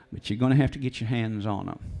 But you're going to have to get your hands on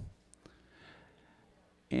them.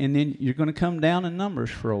 And then you're going to come down in numbers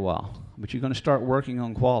for a while, but you're going to start working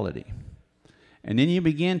on quality. And then you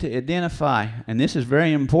begin to identify, and this is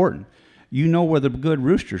very important, you know where the good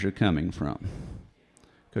roosters are coming from.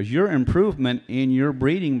 Because your improvement in your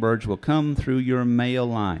breeding birds will come through your male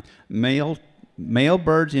line. Male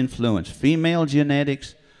birds influence female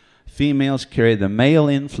genetics. Females carry the male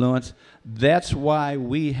influence. That's why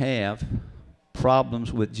we have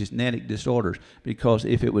problems with genetic disorders, because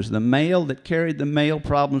if it was the male that carried the male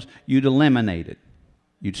problems, you'd eliminate it.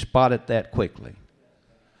 You'd spot it that quickly.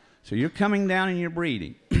 So you're coming down in your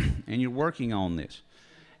breeding, and you're working on this.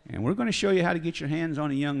 And we're going to show you how to get your hands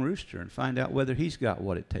on a young rooster and find out whether he's got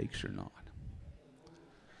what it takes or not.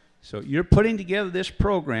 So you're putting together this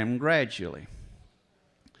program gradually.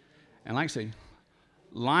 And like I say,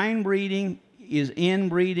 line breeding is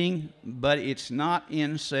inbreeding, but it's not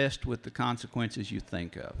incest with the consequences you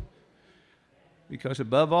think of. Because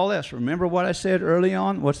above all else, remember what I said early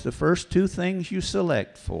on? What's the first two things you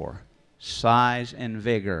select for? Size and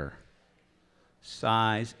vigor.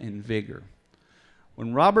 Size and vigor.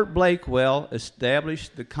 When Robert Blakewell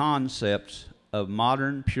established the concepts of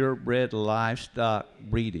modern purebred livestock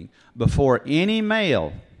breeding, before any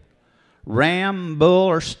male, ram, bull,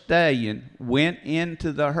 or stallion went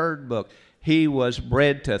into the herd book, he was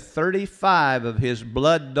bred to 35 of his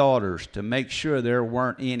blood daughters to make sure there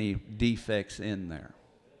weren't any defects in there.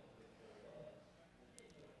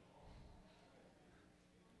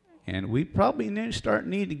 And we probably need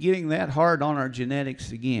to getting that hard on our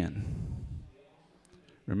genetics again.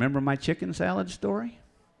 Remember my chicken salad story?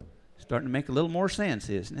 Starting to make a little more sense,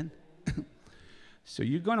 isn't it? So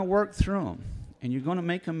you're going to work through them, and you're going to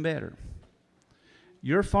make them better.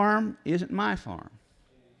 Your farm isn't my farm.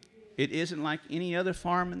 It isn't like any other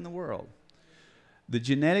farm in the world. The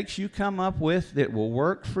genetics you come up with that will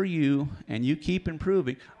work for you and you keep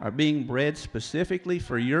improving are being bred specifically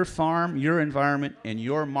for your farm, your environment, and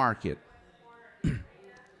your market.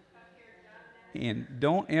 And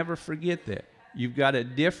don't ever forget that. You've got a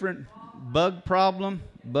different bug problem,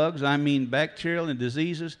 bugs, I mean bacterial and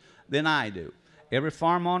diseases, than I do. Every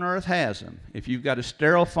farm on earth has them. If you've got a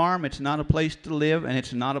sterile farm, it's not a place to live, and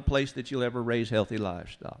it's not a place that you'll ever raise healthy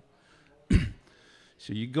livestock.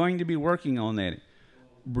 So you're going to be working on that,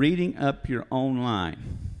 breeding up your own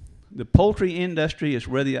line. The poultry industry is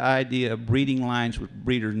where the idea of breeding lines with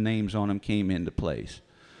breeders' names on them came into place.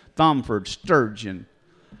 Thomford, Sturgeon,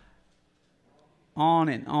 on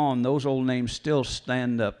and on, those old names still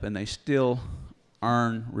stand up, and they still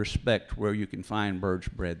earn respect where you can find birds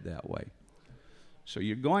bred that way. So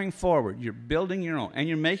you're going forward, you're building your own, and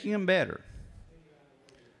you're making them better.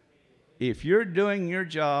 If you're doing your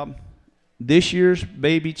job, this year's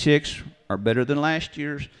baby chicks are better than last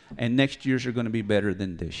year's, and next year's are going to be better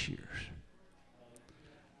than this year's.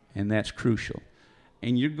 And that's crucial.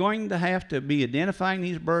 And you're going to have to be identifying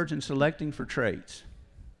these birds and selecting for traits.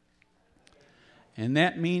 And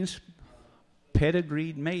that means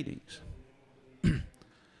pedigreed matings.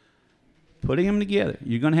 Putting them together.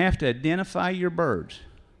 You're going to have to identify your birds.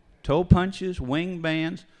 Toe punches, wing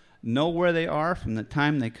bands, know where they are from the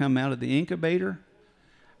time they come out of the incubator,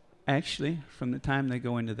 actually from the time they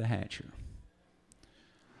go into the hatcher.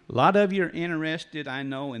 A lot of you are interested, I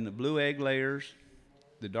know, in the blue egg layers,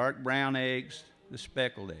 the dark brown eggs, the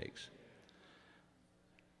speckled eggs.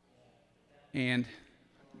 And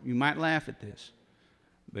you might laugh at this,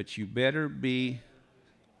 but you better be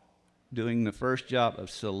doing the first job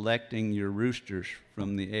of selecting your roosters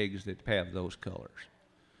from the eggs that have those colors.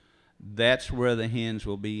 That's where the hens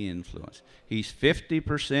will be influenced. He's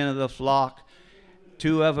 50% of the flock,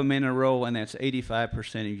 2 of them in a row, and that's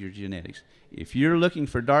 85% of your genetics. If you're looking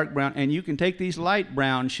for dark brown, and you can take these light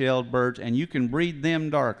brown shelled birds and you can breed them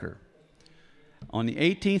darker. On the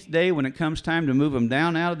 18th day, when it comes time to move them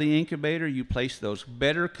down out of the incubator, you place those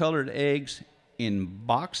better colored eggs in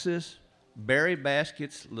boxes, berry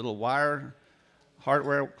baskets, little wire,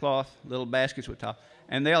 hardware cloth, little baskets with top,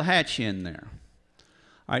 and they'll hatch in there.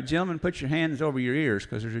 All right, gentlemen, put your hands over your ears,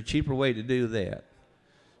 because there's a cheaper way to do that.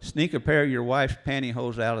 Sneak a pair of your wife's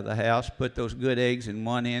pantyhose out of the house, put those good eggs in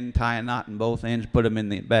one end, tie a knot in both ends, put them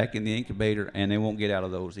in back in the incubator, and they won't get out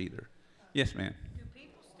of those either. Yes, ma'am. Do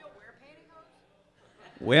people still wear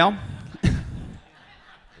pantyhose? Well,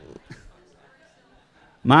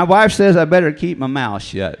 my wife says I better keep my mouth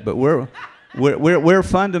shut, but we're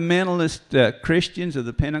fundamentalist Christians of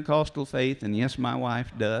the Pentecostal faith, and yes, my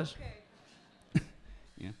wife does. Okay.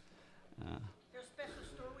 Yeah. There's a special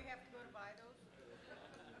store we have to go to buy those?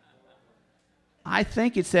 I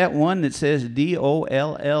think it's that one that says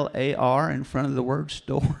D-O-L-L-A-R in front of the word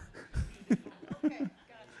store. Okay,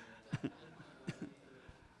 gotcha.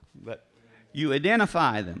 But you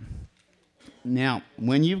identify them. Now,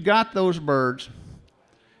 when you've got those birds,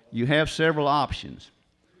 you have several options.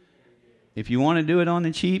 If you want to do it on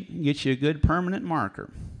the cheap, get you a good permanent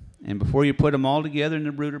marker. And before you put them all together in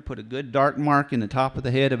the brooder, put a good dark mark in the top of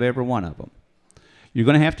the head of every one of them. You're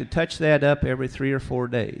going to have to touch that up every 3 or 4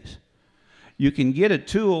 days. You can get a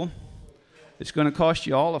tool that's going to cost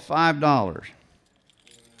you all of $5.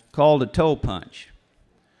 called a toe punch.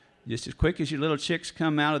 Just as quick as your little chicks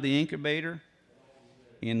come out of the incubator,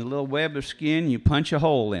 in the little web of skin, you punch a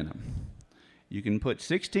hole in them. You can put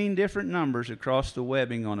 16 different numbers across the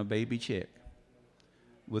webbing on a baby chick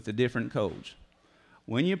with the different codes.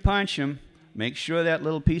 When you punch them, make sure that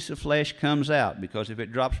little piece of flesh comes out, because if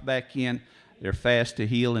it drops back in, they're fast to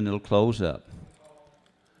heal and it'll close up.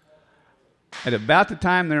 At about the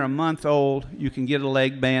time they're a month old, you can get a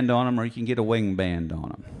leg band on them or you can get a wing band on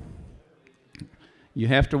them. You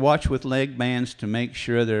have to watch with leg bands to make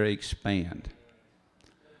sure they expand.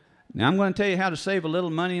 Now I'm going to tell you how to save a little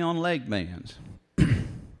money on leg bands.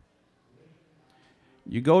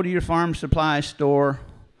 You go to your farm supply store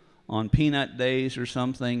on peanut days or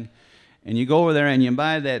something, and you go over there and you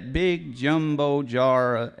buy that big jumbo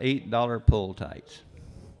jar of $8 pull tights.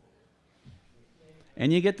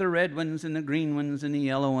 And you get the red ones and the green ones and the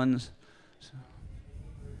yellow ones.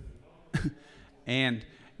 And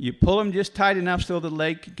you pull them just tight enough so the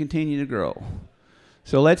leg can continue to grow.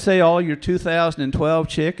 So let's say all your 2012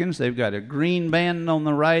 chickens, they've got a green band on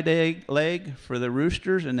the right leg for the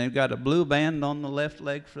roosters, and they've got a blue band on the left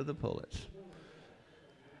leg for the pullets.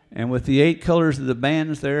 And with the 8 colors of the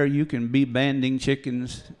bands there, you can be banding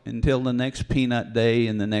chickens until the next peanut day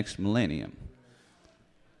in the next millennium.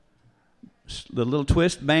 The little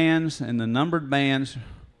twist bands and the numbered bands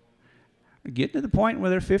are getting to the point where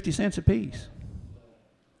they're 50 cents a piece.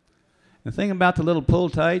 The thing about the little pull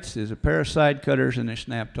tights is a pair of side cutters and they're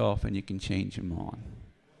snapped off and you can change them on.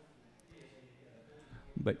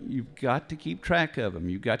 But you've got to keep track of them.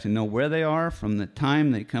 You've got to know where they are from the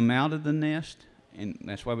time they come out of the nest. And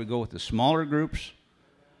that's why we go with the smaller groups.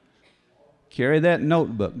 Carry that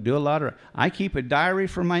notebook. Do a lot of... I keep a diary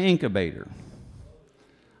for my incubator.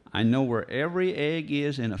 I know where every egg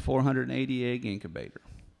is in a 480 egg incubator.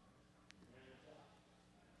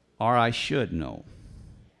 Or I should know.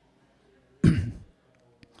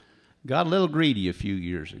 Got a little greedy a few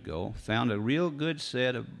years ago. Found a real good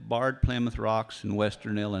set of barred Plymouth rocks in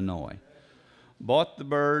western Illinois. Bought the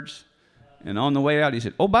birds, and on the way out he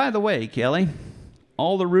said, "Oh, by the way, Kelly,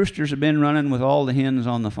 all the roosters have been running with all the hens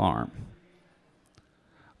on the farm."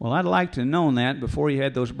 Well, I'd like to have known that before you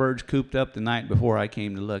had those birds cooped up the night before I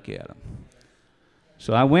came to look at them.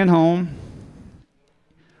 So I went home,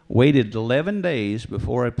 waited 11 days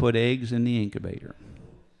before I put eggs in the incubator.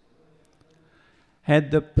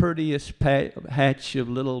 Had the prettiest hatch of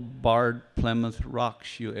little barred Plymouth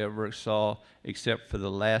rocks you ever saw, except for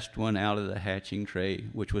the last one out of the hatching tray,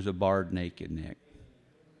 which was a barred naked neck.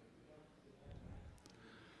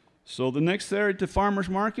 So the next there at the farmer's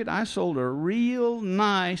market, I sold a real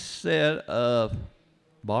nice set of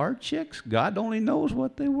barred chicks. God only knows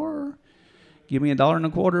what they were. Give me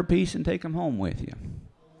 $1.25 a piece and take them home with you.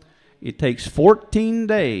 It takes 14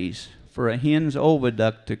 days for a hen's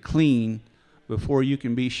oviduct to clean before you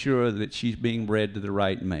can be sure that she's being bred to the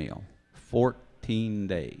right male. 14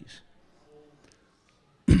 days.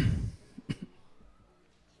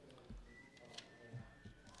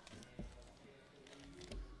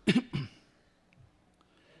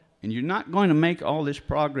 And you're not going to make all this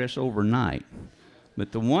progress overnight.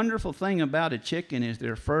 But the wonderful thing about a chicken is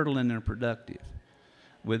they're fertile and they're productive.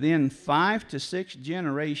 Within 5 to 6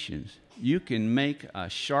 generations, you can make a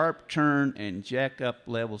sharp turn and jack up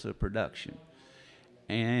levels of production.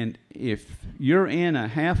 And if you're in a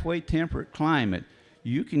halfway temperate climate,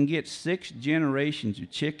 you can get 6 generations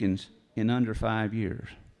of chickens in under 5 years.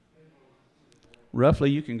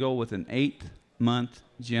 Roughly, you can go with an 8-month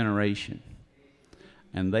generation,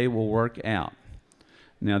 and they will work out.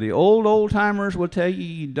 Now, the old-timers will tell you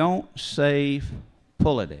you don't save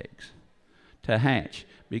pullet eggs to hatch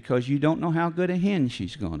because you don't know how good a hen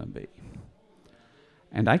she's going to be.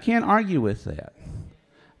 And I can't argue with that.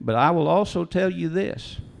 But I will also tell you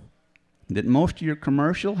this, that most of your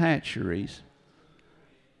commercial hatcheries,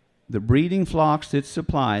 the breeding flocks that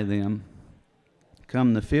supply them,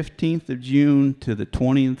 come the 15th of June to the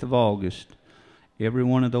 20th of August, every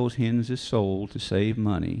one of those hens is sold to save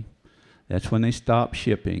money. That's when they stop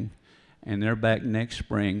shipping, and they're back next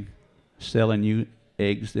spring selling you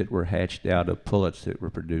eggs that were hatched out of pullets that were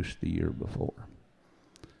produced the year before.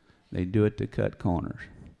 They do it to cut corners.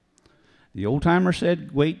 The old-timer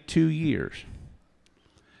said wait 2 years.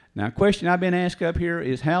 Now, a question I've been asked up here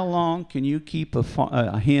is how long can you keep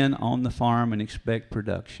a hen on the farm and expect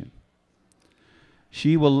production?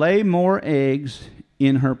 She will lay more eggs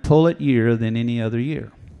in her pullet year than any other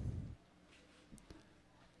year.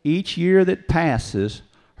 Each year that passes,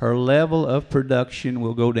 her level of production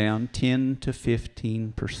will go down 10 to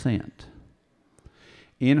 15%.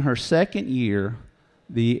 In her second year,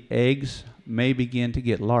 the eggs may begin to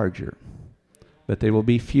get larger. but they will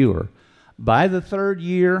be fewer. By the third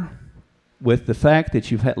year, with the fact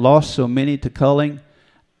that you've lost so many to culling,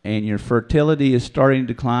 and your fertility is starting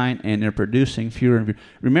to decline, and they're producing fewer and fewer.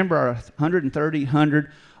 Remember our 130,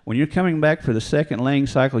 100, when you're coming back for the second laying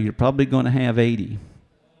cycle, you're probably going to have 80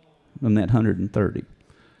 from that 130.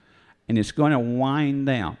 And it's going to wind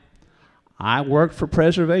down. I worked for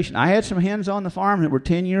preservation. I had some hens on the farm that were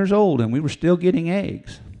 10 years old, and we were still getting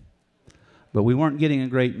eggs. But we weren't getting a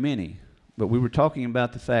great many. But we were talking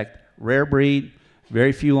about the fact, rare breed,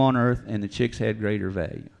 very few on earth, and the chicks had greater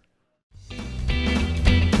value.